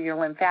muscle for your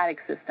lymphatic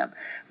system.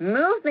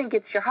 Movement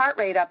gets your heart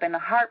rate up, and the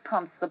heart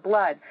pumps the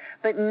blood.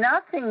 But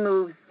nothing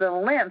moves the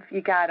lymph.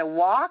 You got to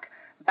walk,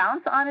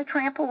 bounce on a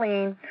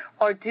trampoline,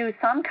 or do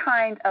some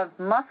kind of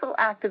muscle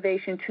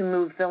activation to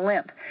move the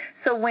lymph.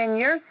 So when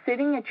you're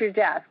sitting at your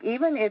desk,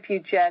 even if you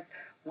just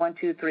 1,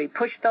 2, 3,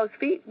 push those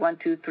feet, 1,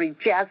 2, 3,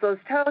 jazz those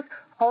toes,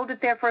 hold it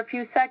there for a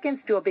few seconds,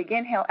 do a big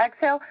inhale,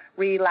 exhale,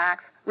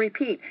 relax,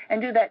 repeat,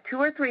 and do that 2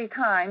 or 3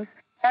 times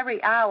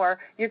every hour.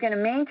 You're going to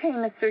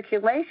maintain the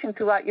circulation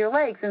throughout your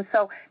legs, and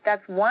so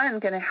that's one,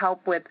 going to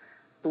help with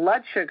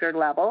blood sugar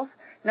levels.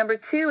 Number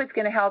 2, it's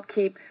going to help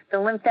keep the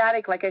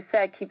lymphatic, like I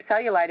said, keep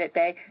cellulite at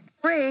bay.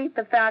 3,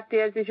 the fact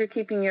is you're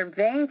keeping your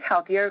veins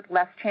healthier,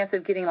 less chance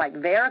of getting like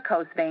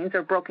varicose veins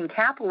or broken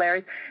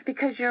capillaries,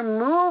 because you're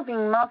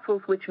moving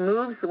muscles, which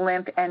moves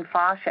lymph and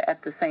fascia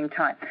at the same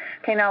time.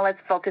 Okay, now let's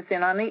focus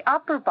in on the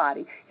upper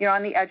body. You're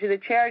on the edge of the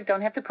chair. You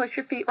don't have to push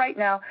your feet right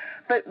now,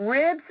 but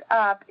ribs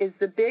up is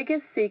the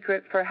biggest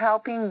secret for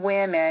helping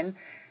women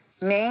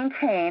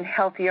maintain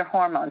healthier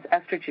hormones,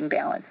 estrogen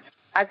balance.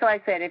 That's what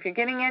I said. If you're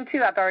getting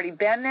into, I've already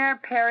been there,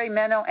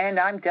 peri-meno, and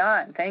I'm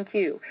done. Thank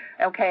you.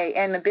 Okay,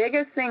 and the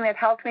biggest thing that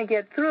helped me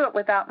get through it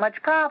without much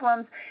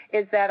problems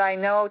is that I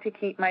know to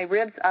keep my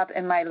ribs up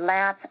and my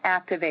lats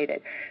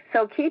activated.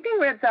 So keeping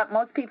ribs up,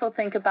 most people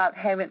think about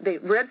having the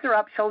ribs are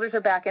up, shoulders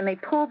are back, and they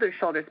pull their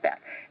shoulders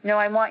back. No,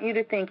 I want you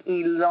to think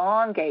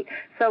elongate.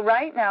 So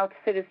right now,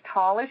 sit as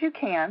tall as you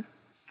can.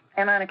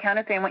 And on a count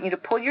of 3, I want you to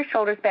pull your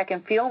shoulders back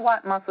and feel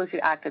what muscles you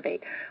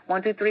activate.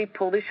 1, 2, 3,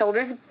 pull the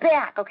shoulders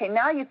back. Okay,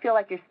 now you feel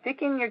like you're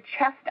sticking your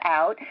chest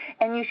out,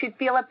 and you should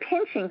feel a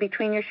pinching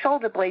between your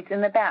shoulder blades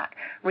in the back.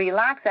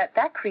 Relax that.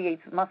 That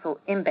creates muscle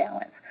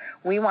imbalance.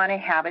 We want to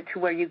have it to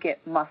where you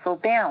get muscle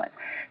balance.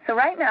 So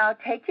right now,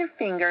 take your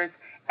fingers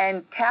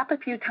and tap a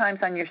few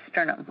times on your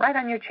sternum, right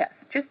on your chest.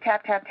 Just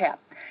tap, tap, tap.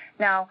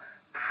 Now,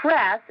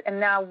 press,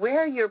 and now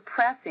where you're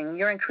pressing,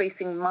 you're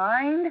increasing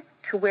mind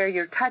to where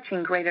you're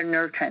touching greater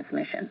nerve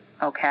transmission,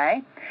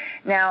 okay?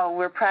 Now,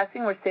 we're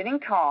pressing, we're sitting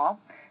tall,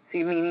 so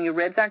meaning your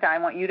ribs aren't down. I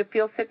want you to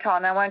feel sit tall,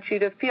 and I want you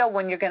to feel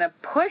when you're going to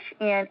push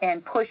in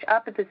and push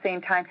up at the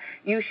same time,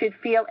 you should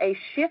feel a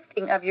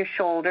shifting of your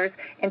shoulders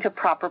into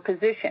proper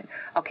position.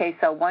 Okay,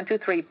 so 1, 2,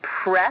 3,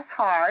 press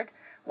hard.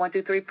 1,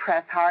 2, 3,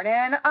 press hard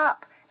and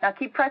up. Now,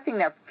 keep pressing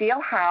there.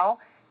 Feel how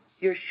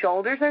your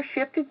shoulders are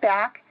shifted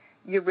back,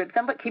 your ribs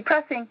down, but keep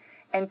pressing.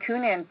 And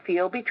tune in.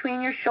 Feel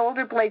between your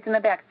shoulder blades in the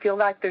back. Feel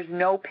like there's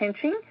no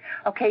pinching.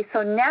 Okay,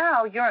 so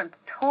now you're in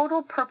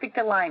total perfect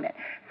alignment.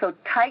 So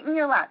tighten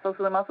your lats. Those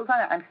are the muscles on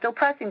it. I'm still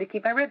pressing to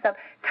keep my ribs up.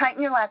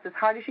 Tighten your lats as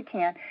hard as you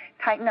can.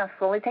 Tighten now.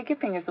 Slowly take your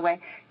fingers away.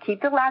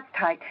 Keep the lats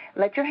tight.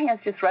 Let your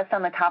hands just rest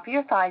on the top of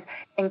your thighs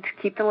and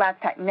keep the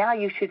lats tight. Now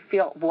you should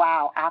feel,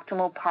 wow,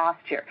 optimal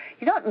posture.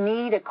 You don't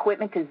need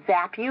equipment to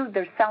zap you.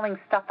 They're selling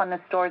stuff on the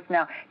stores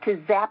now to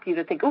zap you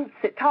to think, ooh,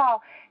 sit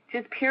tall.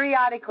 Just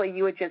periodically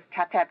you would just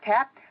tap, tap,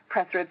 tap,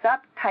 press ribs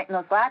up, tighten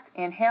those lats,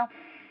 inhale.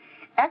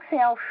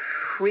 Exhale.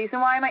 Reason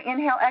why am I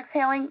inhale,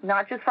 exhaling?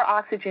 Not just for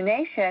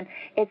oxygenation.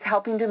 It's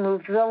helping to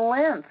move the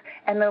lymph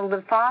and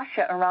the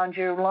fascia around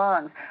your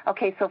lungs.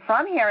 Okay, so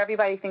from here,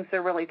 everybody thinks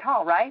they're really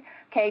tall, right?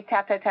 Okay,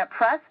 tap, tap, tap,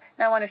 press.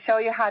 Now I want to show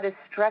you how to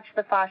stretch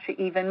the fascia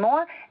even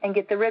more and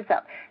get the ribs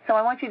up. So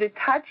I want you to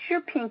touch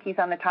your pinkies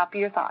on the top of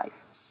your thighs.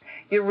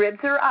 Your ribs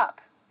are up.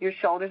 Your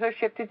shoulders are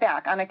shifted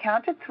back. On a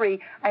count of 3,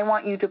 I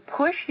want you to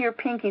push your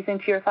pinkies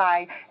into your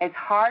thigh as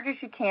hard as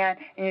you can,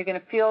 and you're going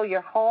to feel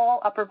your whole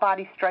upper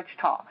body stretch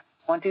tall.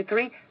 1, 2,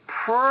 3,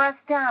 press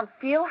down.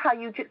 Feel how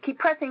you just keep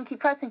pressing,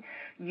 keep pressing.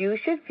 You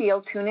should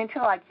feel, tune into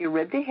like your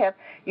rib to hip.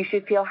 You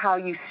should feel how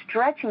you're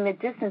stretching the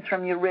distance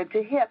from your rib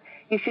to hip.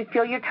 You should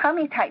feel your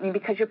tummy tightening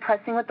because you're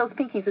pressing with those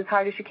pinkies as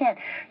hard as you can.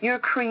 You're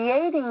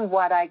creating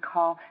what I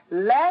call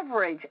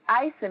leverage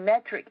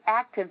isometric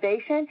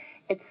activation.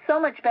 It's so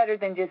much better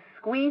than just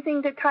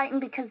squeezing to tighten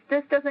because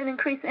this doesn't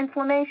increase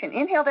inflammation.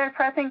 Inhale there,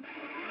 pressing.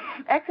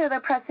 Exhale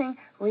there, pressing.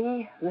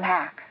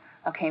 Relax.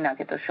 Okay, now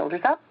get those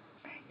shoulders up.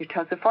 Your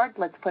toes are forward.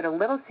 Let's put a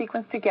little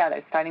sequence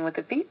together, starting with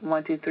the feet.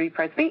 1, 2, 3,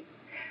 press feet.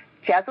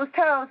 Jazz those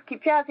toes.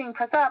 Keep jazzing.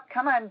 Press up.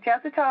 Come on.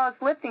 Jazz the toes.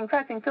 Lifting,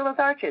 pressing. Feel those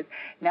arches.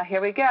 Now here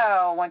we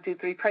go. 1, 2,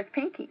 3, press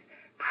pinkies.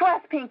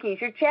 Press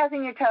pinkies. You're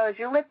jazzing your toes.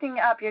 You're lifting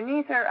up. Your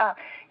knees are up.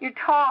 You're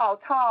tall,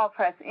 tall.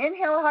 Press.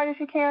 Inhale as hard as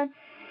you can.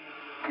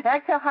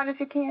 Exhale as hard as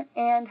you can.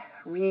 And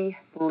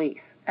release.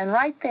 And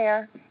right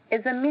there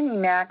is a mini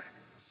max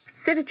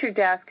sit at your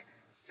desk,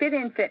 fit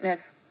in fitness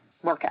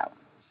workout.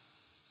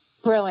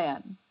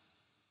 Brilliant.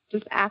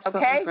 Just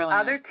absolutely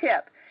brilliant. Other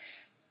tip.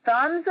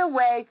 Thumbs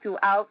away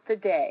throughout the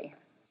day.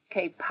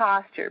 Okay,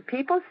 posture.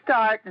 People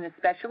start, and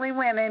especially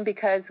women,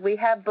 because we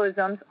have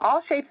bosoms,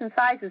 all shapes and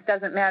sizes,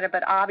 doesn't matter,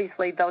 but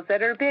obviously those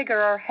that are bigger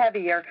or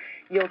heavier,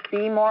 you'll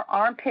see more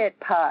armpit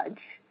pudge.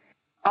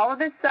 All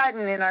of a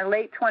sudden, in our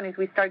late 20s,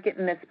 we start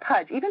getting this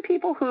pudge. Even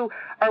people who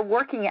are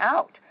working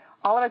out,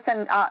 all of a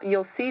sudden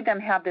you'll see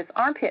them have this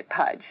armpit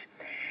pudge.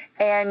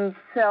 And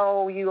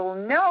so you'll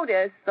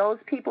notice those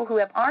people who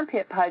have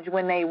armpit pudge,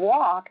 when they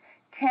walk,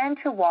 tend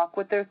to walk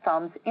with their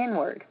thumbs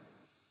inward.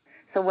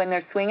 So when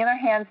they're swinging their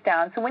hands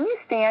down, so when you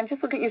stand,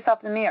 just look at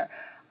yourself in the mirror.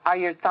 Are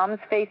your thumbs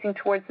facing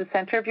towards the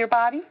center of your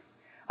body?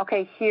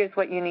 Okay, here's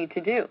what you need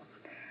to do.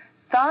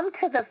 Thumb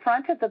to the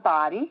front of the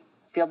body,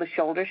 feel the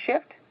shoulder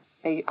shift.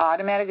 They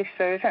automatically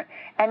turn.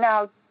 And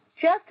now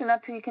just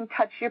enough so you can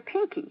touch your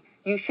pinky.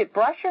 You should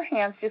brush your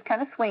hands, just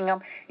kind of swing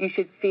them. You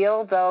should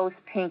feel those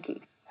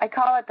pinky. I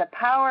call it the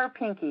power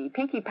pinky,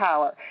 pinky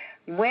power.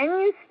 When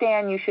you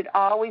stand, you should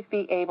always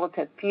be able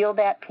to feel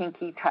that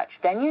pinky touch.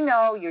 Then you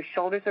know your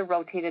shoulders are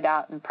rotated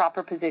out in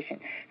proper position.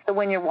 So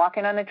when you're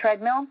walking on the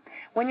treadmill,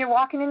 when you're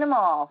walking in the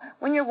mall,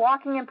 when you're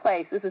walking in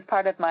place, this is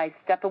part of my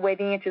Step Away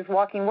the Inches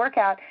walking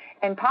workout,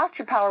 and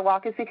posture power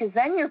walk is because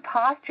then your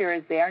posture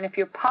is there, and if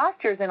your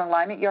posture is in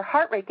alignment, your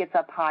heart rate gets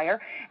up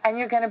higher, and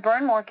you're going to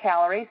burn more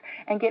calories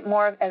and get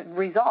more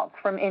results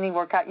from any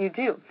workout you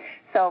do.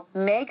 So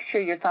make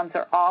sure your thumbs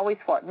are always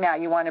forward. Now,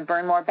 you want to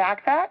burn more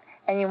back fat,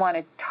 and you want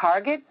to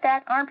target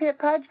that armpit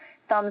pudge,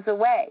 thumbs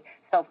away.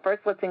 So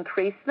first, let's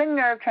increase the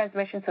nerve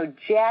transmission. So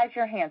jazz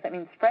your hands. That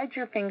means spread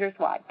your fingers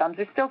wide. Thumbs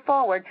are still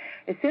forward.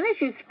 As soon as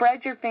you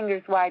spread your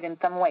fingers wide and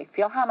thumb away,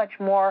 feel how much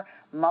more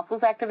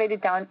muscles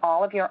activated down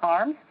all of your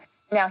arms.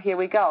 Now here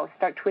we go.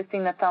 Start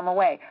twisting the thumb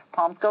away.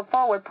 Palms go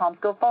forward, thumbs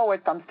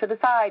to the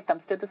side,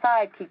 thumbs to the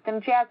side. Keep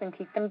them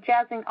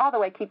jazzing all the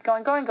way. Keep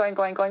going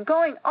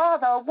all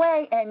the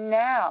way. And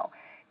now,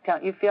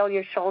 don't you feel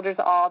your shoulders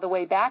all the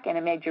way back and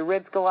it made your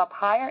ribs go up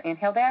higher?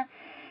 Inhale there.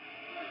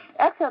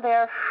 Exhale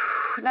there.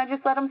 Now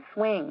just let them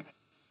swing.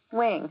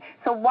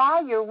 So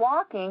while you're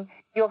walking,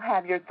 you'll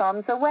have your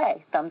thumbs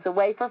away. Thumbs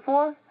away for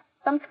 4,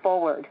 thumbs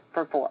forward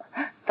for 4.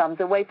 Thumbs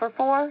away for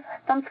 4,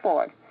 thumbs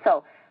forward.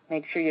 So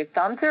make sure your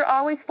thumbs are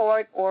always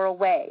forward or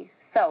away.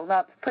 So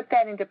let's put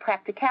that into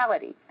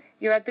practicality.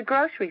 You're at the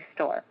grocery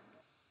store.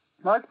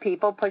 Most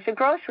people push a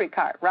grocery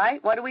cart,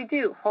 right? What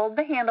do? Hold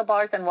the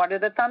handlebars, and what are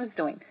the thumbs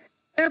doing?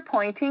 They're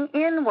pointing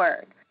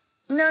inward.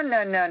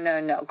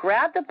 No.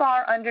 Grab the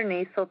bar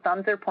underneath so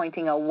thumbs are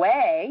pointing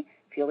away.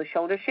 Feel the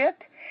shoulder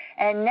shift.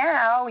 And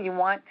now you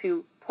want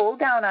to pull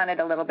down on it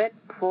a little bit.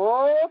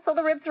 Pull so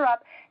the ribs are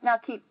up. Now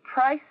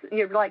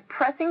you're like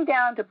pressing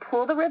down to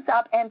pull the ribs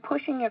up and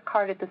pushing your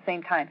cart at the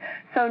same time.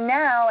 So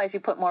now as you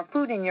put more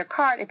food in your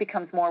cart, it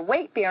becomes more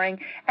weight-bearing,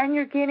 and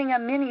you're getting a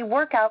mini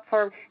workout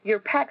for your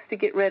pecs to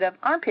get rid of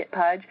armpit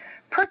pudge,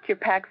 perk your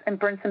pecs, and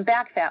burn some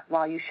back fat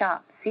while you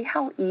shop. See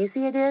how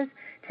easy it is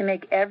to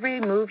make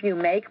every move you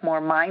make more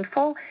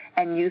mindful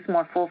and use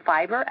more full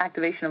fiber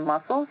activation of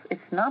muscles?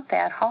 It's not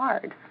that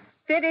hard.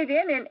 Fit it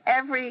in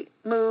every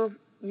move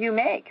you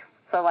make.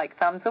 So like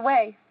thumbs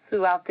away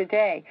throughout the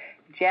day.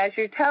 Jazz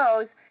your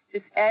toes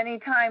just any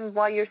time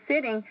while you're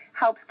sitting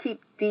helps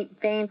keep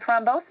deep vein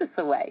thrombosis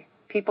away.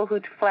 People who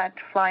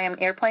fly on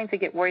airplanes that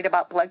get worried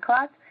about blood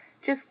clots,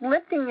 just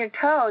lifting your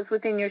toes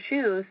within your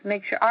shoes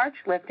makes your arch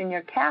lift and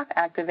your calf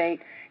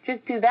activate.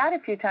 Just do that a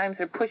few times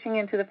or pushing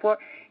into the floor.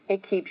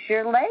 It keeps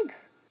your legs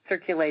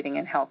circulating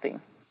and healthy.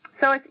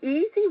 So it's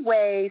easy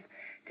ways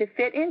to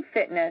fit in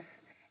fitness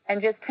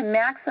and just to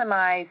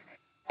maximize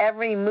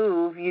every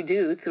move you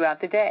do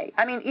throughout the day.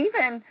 I mean,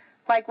 even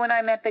like when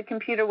I'm at the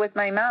computer with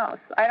my mouse,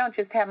 I don't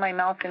just have my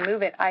mouse and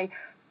move it. I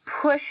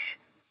push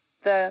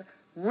the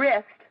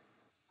wrist.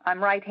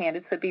 I'm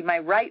right-handed, so it'd be my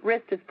right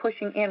wrist is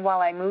pushing in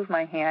while I move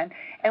my hand.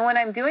 And when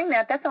I'm doing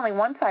that, that's only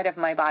one side of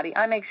my body.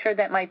 I make sure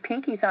that my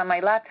pinky's on my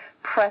left,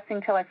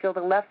 pressing till I feel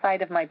the left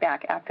side of my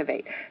back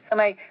activate. So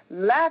my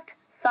left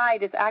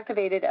side is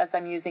activated as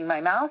I'm using my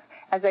mouse.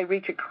 As I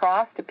reach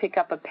across to pick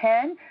up a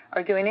pen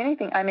or doing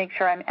anything, I make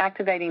sure I'm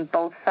activating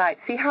both sides.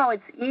 See how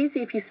it's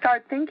easy if you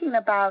start thinking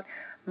about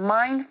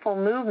mindful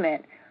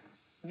movement,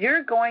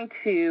 you're going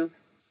to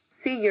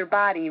see your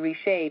body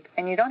reshape,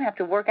 and you don't have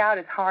to work out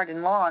as hard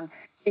and long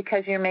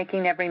because you're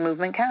making every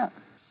movement count.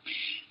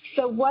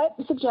 So what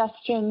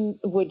suggestion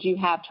would you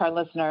have to our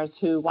listeners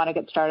who want to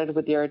get started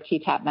with your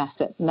TTapp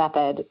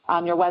method?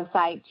 On your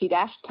website,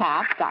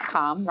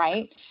 t-tapp.com,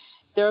 right?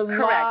 There are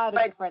a lot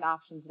of different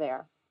options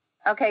there.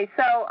 Okay,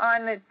 so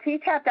on the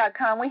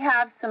TTapp.com, we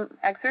have some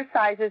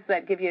exercises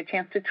that give you a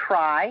chance to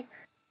try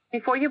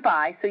before you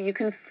buy so you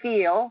can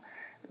feel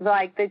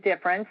like the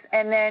difference.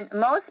 And then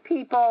most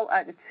people,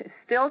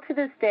 still to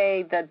this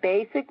day, the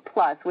Basic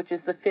Plus, which is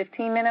the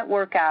 15-minute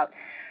workout,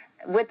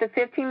 with the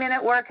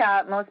 15-minute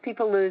workout, most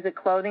people lose a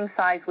clothing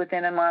size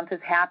within a month.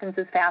 It happens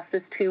as fast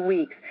as 2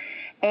 weeks.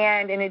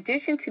 And in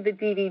addition to the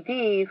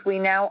DVDs, we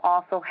now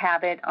also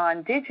have it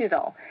on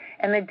digital.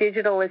 And the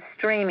digital is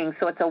streaming,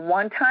 so it's a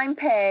one-time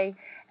pay,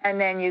 and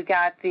then you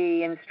got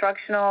the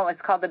instructional,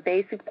 it's called the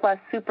Basic Plus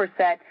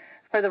Superset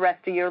for the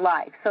rest of your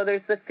life. So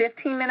there's the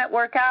 15-minute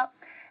workout,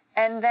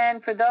 and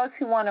then for those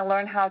who want to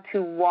learn how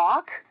to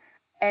walk,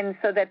 and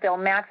so that they'll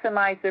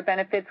maximize their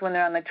benefits when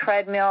they're on the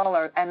treadmill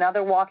or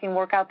another walking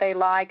workout they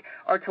like,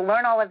 or to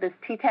learn all of this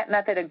TTapp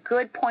method, a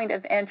good point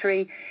of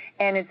entry,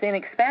 and it's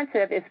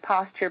inexpensive, is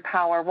Posture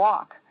Power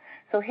Walk.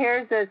 So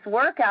here's this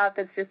workout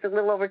that's just a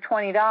little over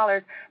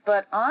 $20,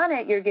 but on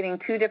it you're getting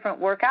two different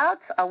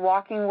workouts, a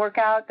walking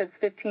workout that's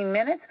 15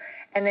 minutes,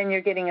 and then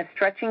you're getting a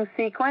stretching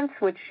sequence,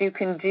 which you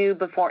can do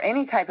before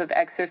any type of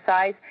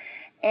exercise.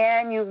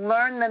 And you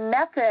learn the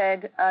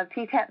method,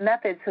 TTapp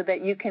method, so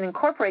that you can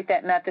incorporate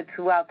that method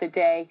throughout the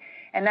day.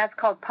 And that's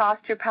called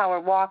Posture Power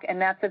Walk, and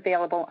that's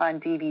available on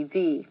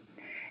DVD.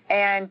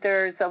 And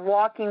there's a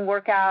walking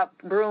workout,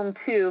 Broom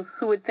 2.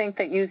 Who would think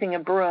that using a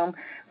broom,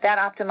 that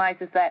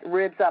optimizes that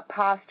ribs up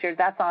posture?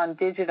 That's on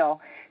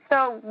digital.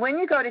 So when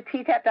you go to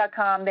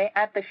TTapp.com,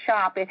 at the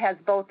shop, it has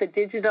both the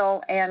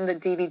digital and the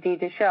DVD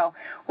to show.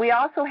 We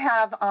also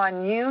have on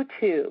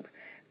YouTube,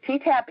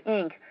 TTapp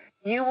Inc.,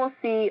 you will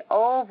see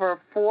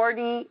over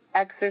 40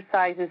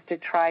 exercises to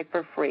try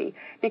for free.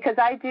 Because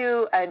I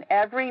do,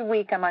 every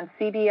week I'm on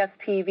CBS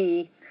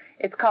TV.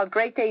 It's called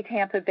Great Day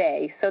Tampa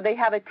Bay. So they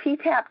have a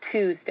TTapp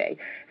Tuesday.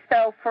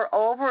 So for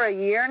over a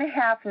year and a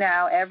half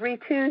now, every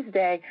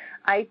Tuesday,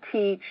 I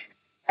teach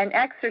an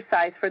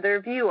exercise for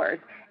their viewers.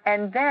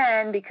 And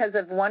then because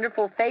of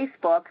wonderful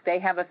Facebook, they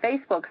have a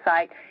Facebook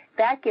site,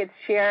 that gets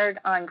shared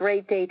on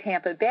Great Day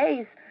Tampa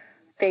Bay's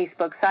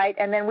Facebook site,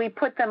 and then we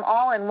put them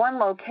all in one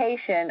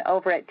location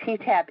over at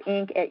TTapp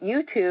Inc. at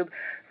YouTube.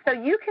 So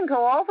you can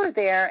go over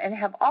there and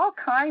have all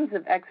kinds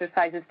of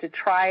exercises to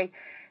try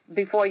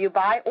before you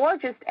buy, or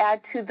just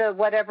add to the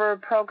whatever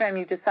program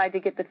you decide to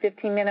get the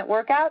 15-minute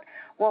workout.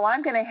 Well,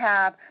 I'm going to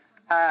have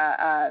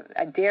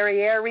a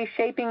derriere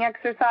reshaping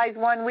exercise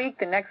one week.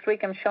 The next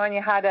week I'm showing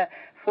you how to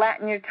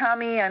flatten your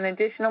tummy, an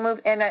additional move,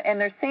 and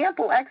there's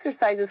sample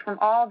exercises from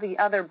all the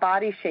other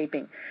body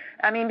shaping.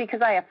 I mean,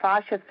 because I have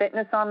fascia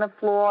fitness on the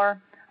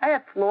floor, I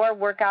have floor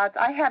workouts,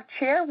 I have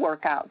chair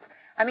workouts.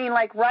 I mean,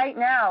 like right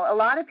now, a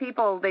lot of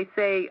people, they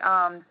say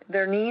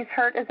their knees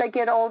hurt as they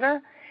get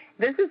older.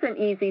 This is an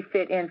easy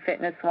fit-in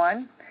fitness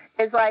one.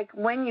 It's like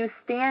when you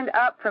stand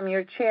up from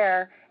your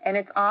chair, and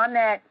it's on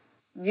that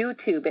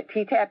YouTube, at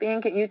TTapp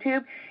Inc. at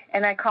YouTube,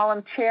 and I call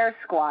them chair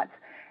squats.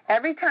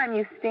 Every time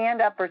you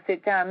stand up or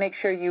sit down, make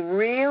sure you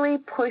really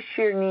push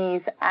your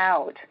knees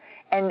out.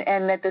 And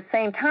at the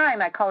same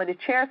time, I call it a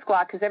chair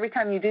squat because every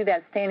time you do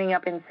that standing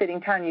up and sitting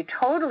down, you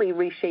totally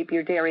reshape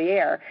your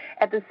derriere.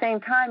 At the same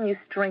time, you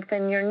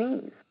strengthen your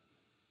knees.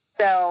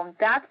 So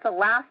that's the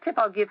last tip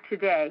I'll give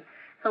today.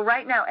 So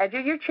right now, edge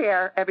of your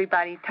chair,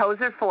 everybody, toes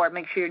are forward.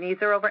 Make sure your knees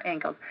are over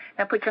ankles.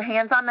 Now put your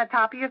hands on the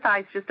top of your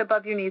thighs just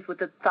above your knees with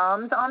the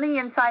thumbs on the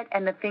inside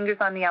and the fingers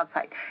on the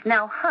outside.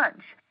 Now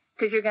hunch,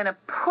 because you're going to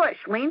push,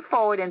 lean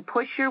forward and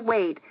push your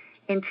weight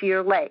into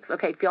your legs.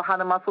 Okay, feel how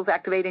the muscles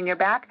activate in your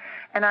back?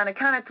 And on a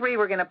count of 3,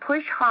 we're going to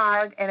push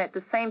hard, and at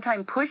the same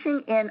time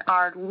pushing in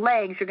our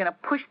legs, you're going to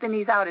push the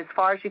knees out as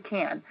far as you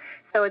can.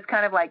 So it's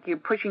kind of like you're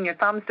pushing your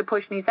thumbs to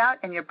push knees out,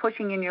 and you're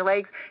pushing in your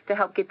legs to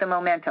help get the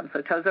momentum.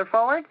 So toes are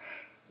forward,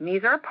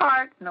 knees are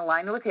apart, and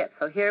aligned with hips.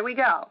 So here we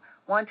go.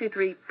 1, 2,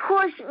 3.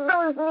 Push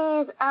those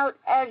knees out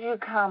as you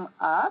come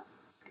up.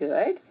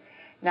 Good.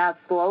 Now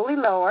slowly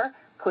lower.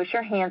 Push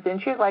your hands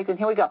into your legs, and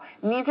here we go.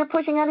 Knees are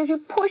pushing out as you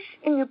push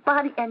in your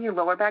body and you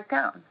lower back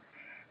down.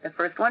 The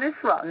first one is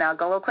slow. Now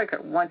go a little quicker.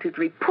 1, 2,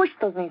 3. Push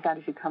those knees out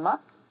as you come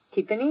up.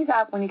 Keep the knees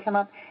out when you come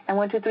up. And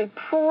 1, 2, 3.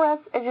 Press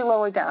as you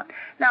lower down.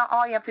 Now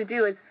all you have to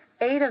do is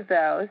 8 of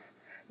those.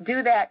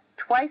 Do that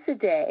twice a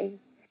day.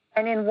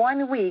 And in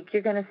 1 week,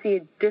 you're going to see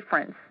a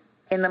difference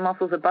in the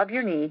muscles above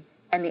your knee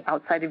and the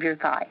outside of your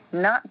thigh.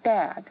 Not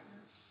bad.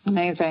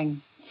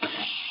 Amazing.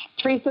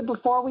 Teresa,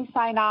 before we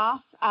sign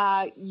off,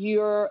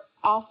 you're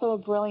also a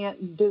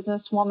brilliant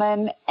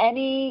businesswoman.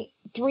 Any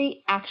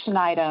 3 action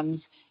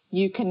items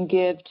you can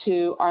give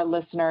to our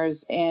listeners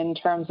in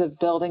terms of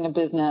building a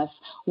business?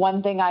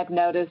 One thing I've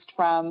noticed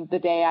from the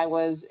day I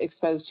was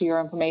exposed to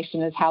your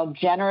information is how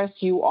generous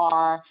you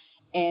are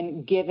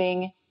in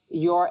giving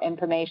your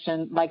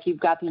information. Like you've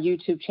got the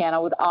YouTube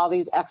channel with all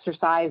these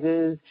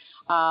exercises,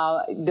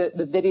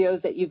 the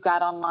videos that you've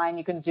got online.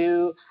 You can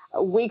do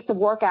weeks of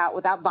workout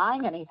without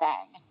buying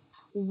anything.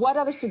 What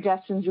other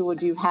suggestions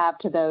would you have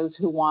to those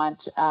who want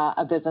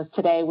a business?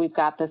 Today we've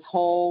got this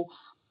whole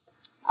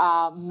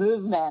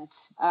movement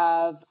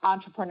of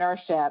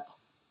entrepreneurship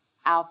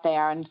out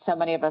there, and so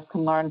many of us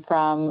can learn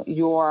from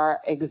your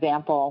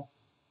example.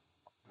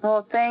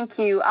 Well, thank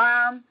you.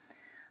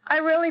 I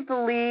really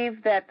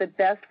believe that the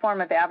best form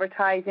of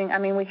advertising, I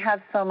mean, we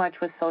have so much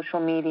with social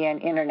media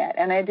and internet,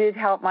 and it did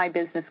help my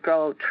business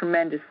grow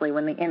tremendously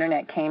when the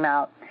internet came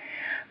out.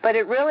 But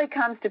it really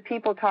comes to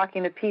people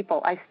talking to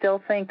people. I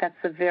still think that's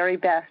the very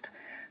best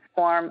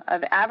form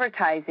of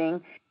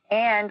advertising,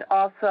 and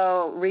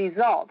also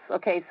results.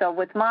 Okay, so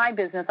with my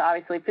business,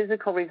 obviously,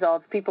 physical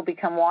results, people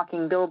become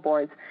walking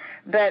billboards.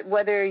 But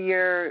whether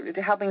you're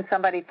helping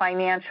somebody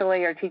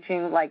financially or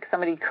teaching like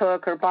somebody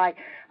cook or buy,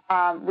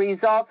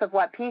 results of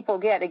what people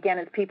get, again,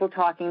 it's people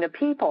talking to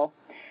people.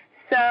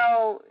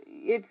 So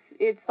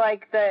it's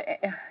like the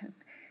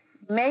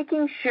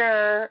making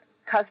sure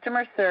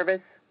customer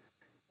service,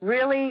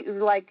 really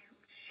like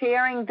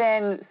sharing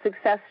then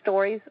success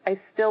stories. I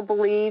still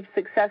believe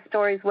success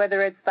stories,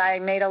 whether it's I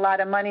made a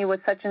lot of money with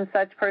such and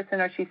such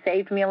person, or she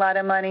saved me a lot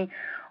of money,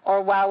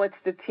 or wow, it's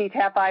the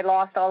TTapp, I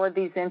lost all of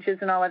these inches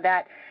and all of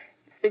that.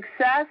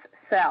 Success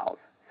sells.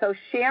 So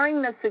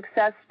sharing the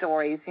success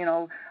stories,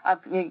 you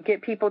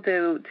get people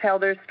to tell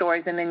their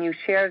stories, and then you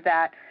share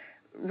that,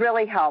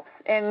 really helps.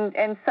 And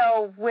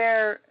so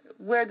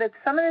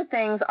some of the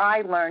things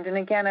I learned, and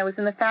again, I was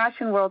in the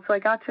fashion world, so I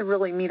got to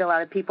really meet a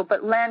lot of people,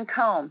 but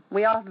Lancome,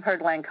 we all have heard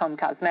Lancome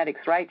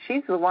Cosmetics, right?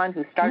 She's the one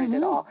who started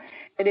it all.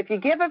 That if you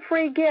give a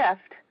free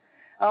gift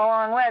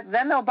along with,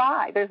 then they'll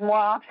buy. There's more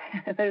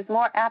options. There's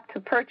more apt to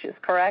purchase,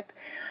 correct?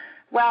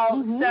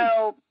 Well,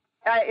 so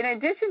in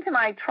addition to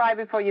my try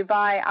before you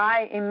buy,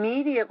 I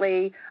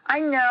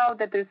know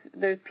that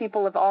there's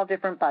people of all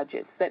different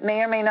budgets that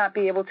may or may not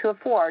be able to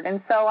afford.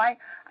 And so I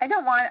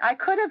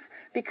could have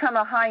become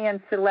a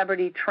high-end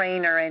celebrity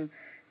trainer and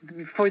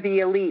for the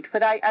elite,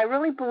 but I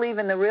really believe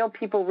in the real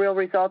people, real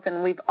results,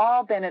 and we've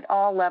all been at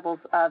all levels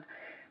of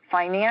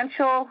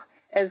financial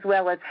as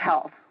well as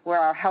health, where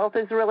our health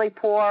is really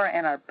poor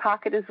and our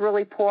pocket is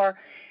really poor.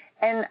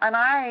 And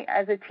I,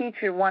 as a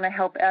teacher, want to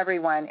help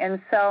everyone.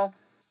 And so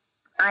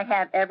I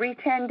have every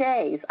 10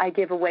 days, I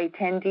give away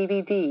 10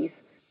 DVDs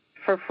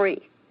for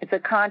free. It's a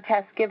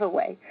contest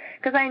giveaway.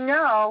 Because I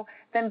know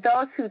then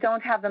those who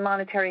don't have the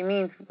monetary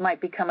means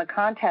might become a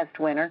contest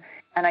winner,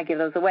 and I give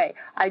those away.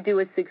 I do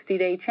a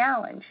 60-day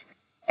challenge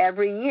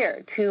every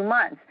year, 2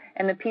 months.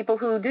 And the people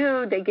who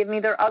do, they give me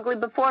their ugly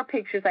before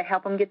pictures. I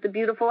help them get the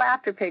beautiful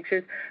after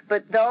pictures.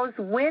 But those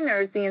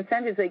winners, the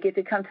incentives, they get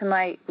to come to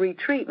my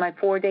retreat, my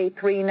 4-day,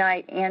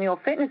 3-night annual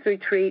fitness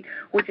retreat,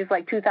 which is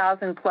like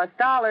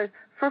 $2,000+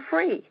 for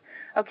free.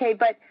 Okay,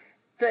 but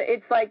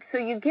it's like, so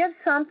you give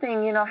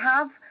something,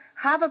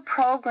 have a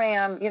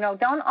program,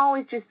 don't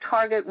always just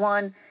target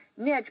one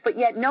niche, but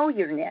yet know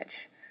your niche.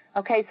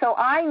 Okay, so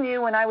I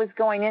knew when I was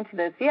going into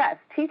this, yes,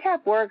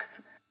 TTapp works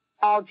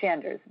all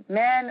genders,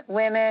 men,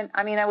 women.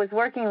 I mean, I was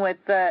working with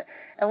the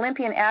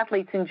Olympian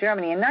athletes in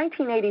Germany. In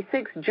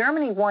 1986,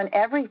 Germany won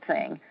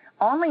everything.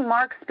 Only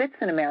Mark Spitz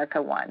in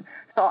America won.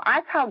 So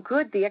that's how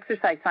good the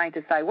exercise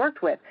scientists I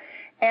worked with.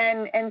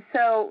 And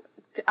so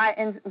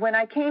when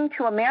I came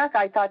to America,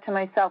 I thought to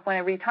myself when I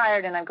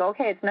retired, and I go,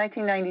 okay, it's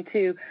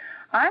 1992,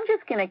 I'm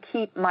just going to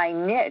keep my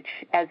niche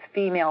as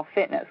female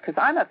fitness, because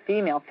I'm a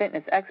female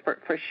fitness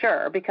expert for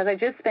sure, because I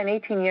just spent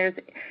 18 years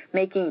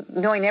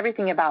knowing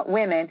everything about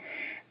women.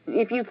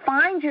 If you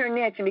find your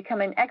niche and become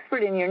an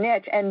expert in your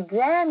niche and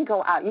then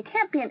go out, you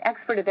can't be an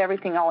expert of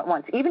everything all at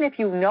once. Even if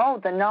you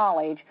know the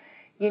knowledge,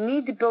 you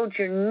need to build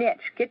your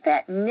niche. Get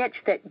that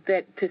niche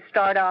that to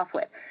start off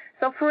with.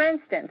 So, for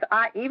instance,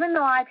 even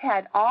though I've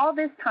had all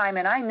this time,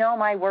 and I know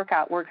my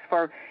workout works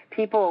for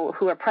people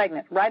who are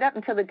pregnant right up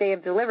until the day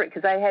of delivery,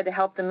 because I had to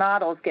help the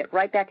models get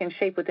right back in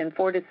shape within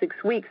 4 to 6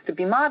 weeks to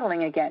be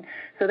modeling again.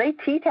 So they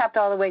TTapped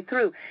all the way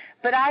through.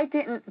 But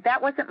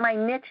that wasn't my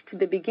niche to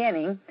the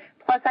beginning.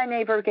 Plus, I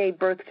never gave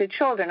birth to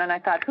children, and I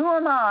thought, who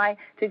am I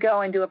to go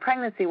and do a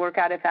pregnancy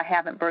workout if I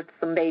haven't birthed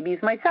some babies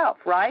myself,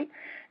 right?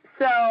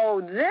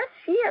 So this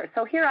year,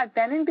 here I've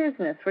been in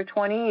business for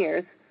 20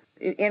 years,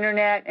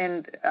 internet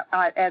and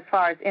as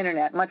far as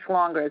internet, much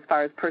longer as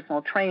far as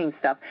personal training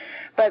stuff.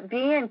 But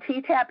being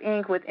TTapp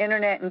Inc. with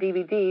internet and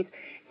DVDs,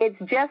 it's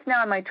just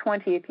now in my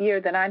 20th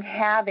year that I'm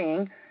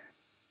having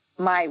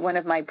one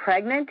of my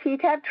pregnant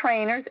TTapp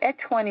trainers at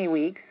 20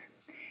 weeks,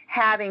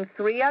 having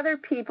 3 other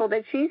people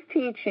that she's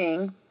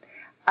teaching,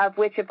 of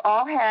which have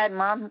all had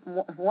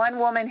one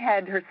woman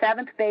had her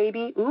 7th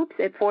baby,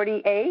 at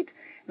 48,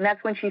 and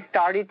that's when she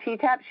started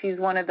TTapp. She's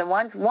one of the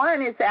ones.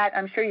 One is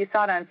I'm sure you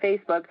saw it on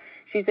Facebook,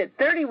 she's at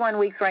 31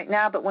 weeks right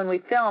now, but when we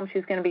film,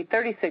 she's going to be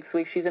 36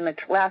 weeks. She's in the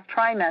last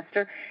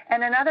trimester.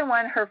 And another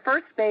one, her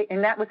first baby,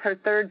 and that was her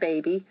 3rd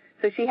baby.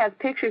 So she has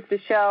pictures to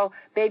show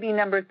baby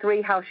number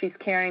 3, how she's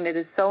carrying it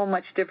is so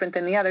much different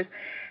than the others.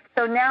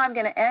 So now I'm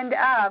going to end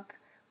up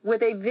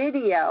with a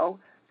video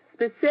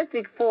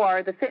specific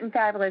for the Fit and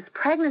Fabulous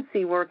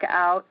pregnancy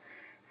workout,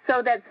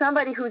 so that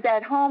somebody who's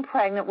at home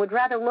pregnant would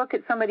rather look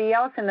at somebody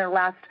else in their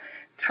last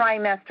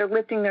trimester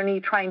lifting their knee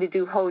trying to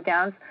do hold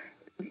downs.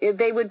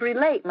 They would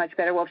relate much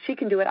better. Well, if she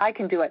can do it, I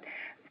can do it.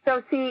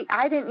 So, see,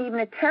 I didn't even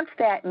attempt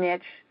that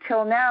niche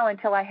till now,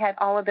 until I had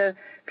all of the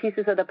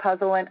pieces of the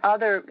puzzle and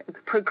other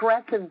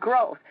progressive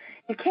growth.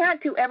 You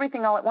can't do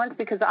everything all at once,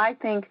 because I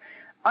think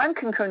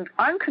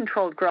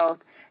uncontrolled growth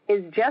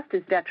is just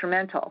as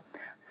detrimental.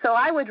 So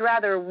I would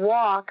rather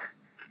walk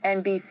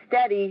and be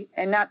steady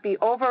and not be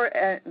over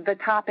the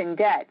top in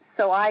debt.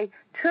 So I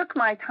took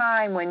my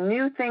time when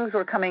new things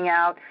were coming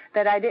out,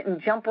 that I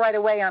didn't jump right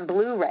away on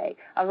Blu-ray.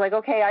 I was like,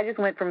 okay, I just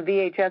went from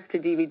VHS to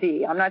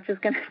DVD. I'm not just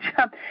going to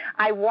jump.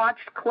 I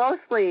watched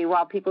closely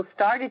while people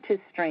started to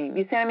stream.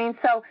 You see what I mean?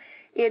 So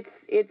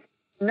it's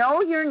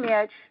know your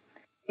niche.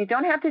 You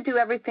don't have to do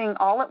everything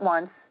all at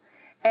once,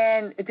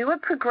 and do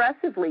it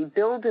progressively,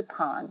 build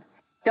upon.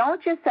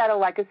 Don't just settle,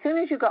 like as soon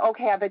as you go,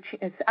 okay,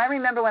 I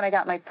remember when I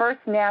got my first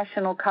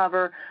national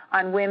cover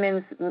on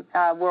Women's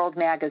World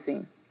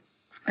magazine.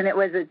 And it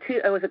was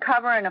a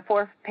cover and a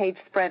 4-page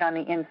spread on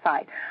the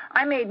inside.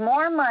 I made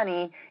more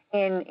money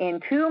in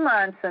 2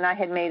 months than I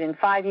had made in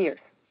 5 years.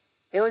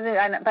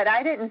 But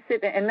I didn't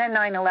sit there, and then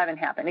 9/11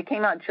 happened. It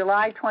came out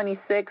July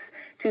 26,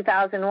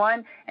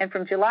 2001, and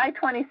from July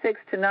 26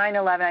 to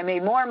 9/11, I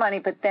made more money,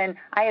 but then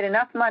I had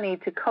enough money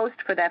to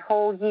coast for that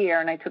whole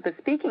year, and I took a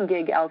speaking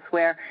gig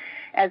elsewhere,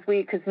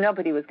 because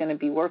nobody was going to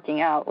be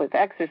working out with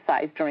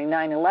exercise during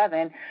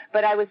 9/11,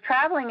 but I was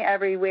traveling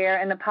everywhere,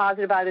 and the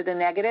positive out of the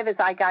negative is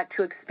I got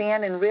to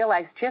expand and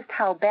realize just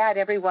how bad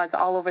everyone was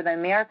all over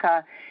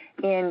America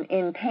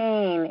in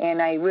pain,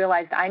 and I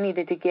realized I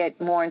needed to get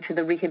more into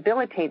the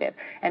rehabilitative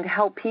and to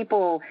help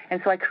people,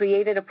 and so I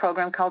created a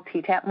program called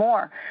TTapp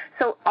More.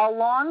 So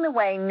along the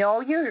way,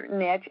 know your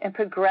niche and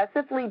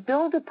progressively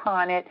build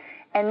upon it,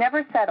 and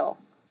never settle.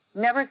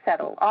 Never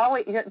settle.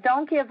 Always,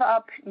 don't give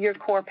up your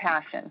core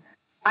passion.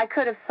 I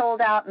could have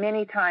sold out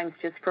many times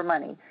just for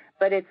money,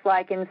 but it's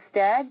like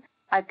instead,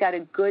 I've got a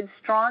good,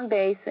 strong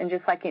base, and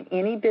just like in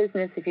any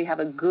business, if you have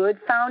a good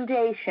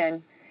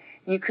foundation,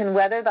 you can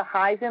weather the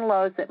highs and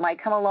lows that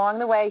might come along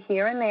the way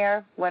here and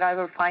there,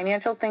 whatever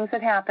financial things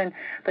that happen,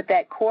 but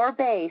that core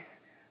base,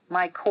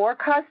 my core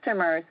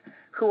customers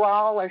who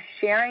all are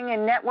sharing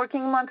and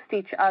networking amongst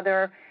each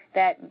other,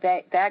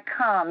 that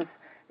comes.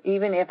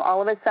 Even if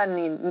all of a sudden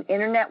the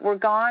internet were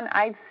gone,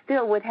 I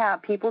still would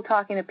have people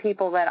talking to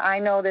people that I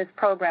know this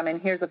program, and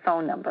here's a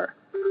phone number.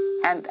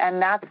 And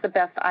that's the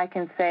best I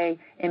can say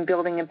in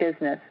building a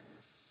business.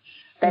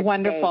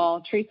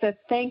 Wonderful. Teresa,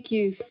 thank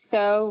you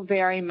so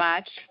very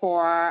much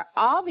for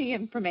all the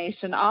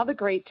information, all the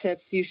great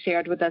tips you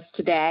shared with us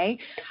today.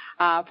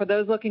 For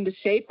those looking to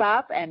shape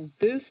up and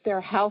boost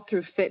their health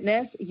through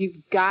fitness,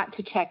 you've got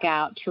to check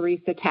out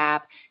Teresa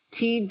Tapp,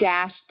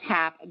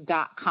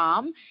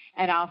 t-tapp.com.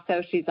 And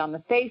also she's on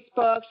the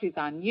Facebook, she's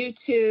on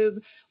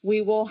YouTube.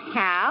 We will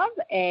have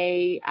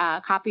a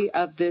copy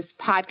of this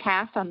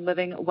podcast on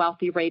Living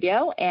Wealthy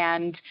Radio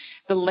and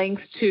the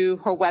links to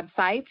her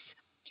websites.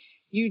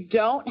 You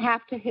don't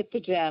have to hit the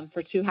gym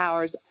for 2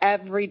 hours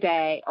every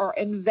day or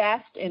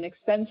invest in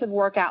expensive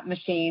workout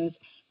machines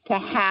to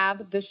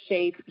have the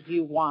shape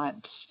you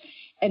want.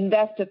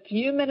 Invest a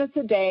few minutes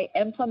a day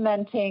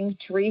implementing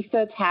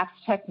Teresa Tapp's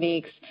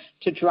techniques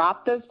to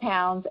drop those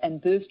pounds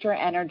and boost your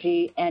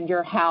energy and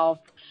your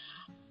health.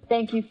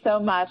 Thank you so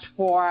much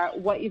for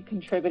what you've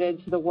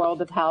contributed to the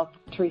world of health,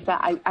 Teresa.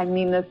 I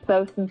mean this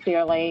so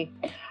sincerely.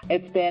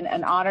 It's been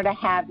an honor to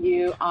have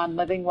you on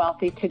Living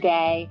Wealthy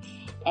today,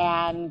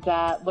 and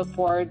look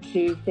forward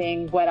to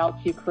seeing what else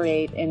you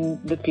create in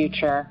the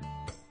future.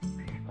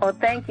 Well,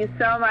 thank you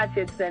so much.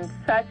 It's been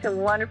such a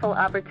wonderful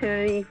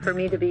opportunity for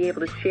me to be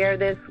able to share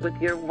this with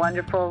your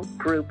wonderful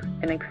group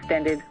and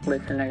extended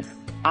listeners.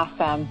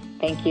 Awesome.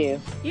 Thank you.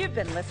 You've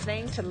been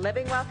listening to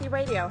Living Wealthy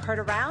Radio, heard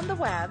around the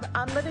web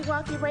on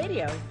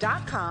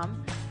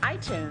livingwealthyradio.com,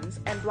 iTunes,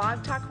 and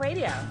Blog Talk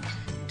Radio.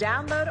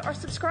 Download or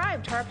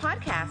subscribe to our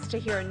podcast to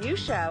hear a new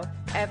show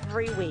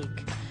every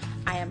week.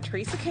 I am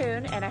Teresa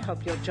Kuhn, and I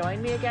hope you'll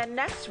join me again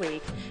next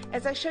week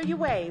as I show you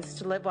ways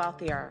to live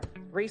wealthier.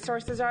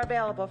 Resources are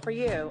available for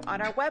you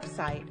on our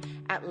website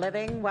at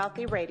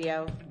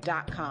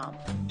livingwealthyradio.com.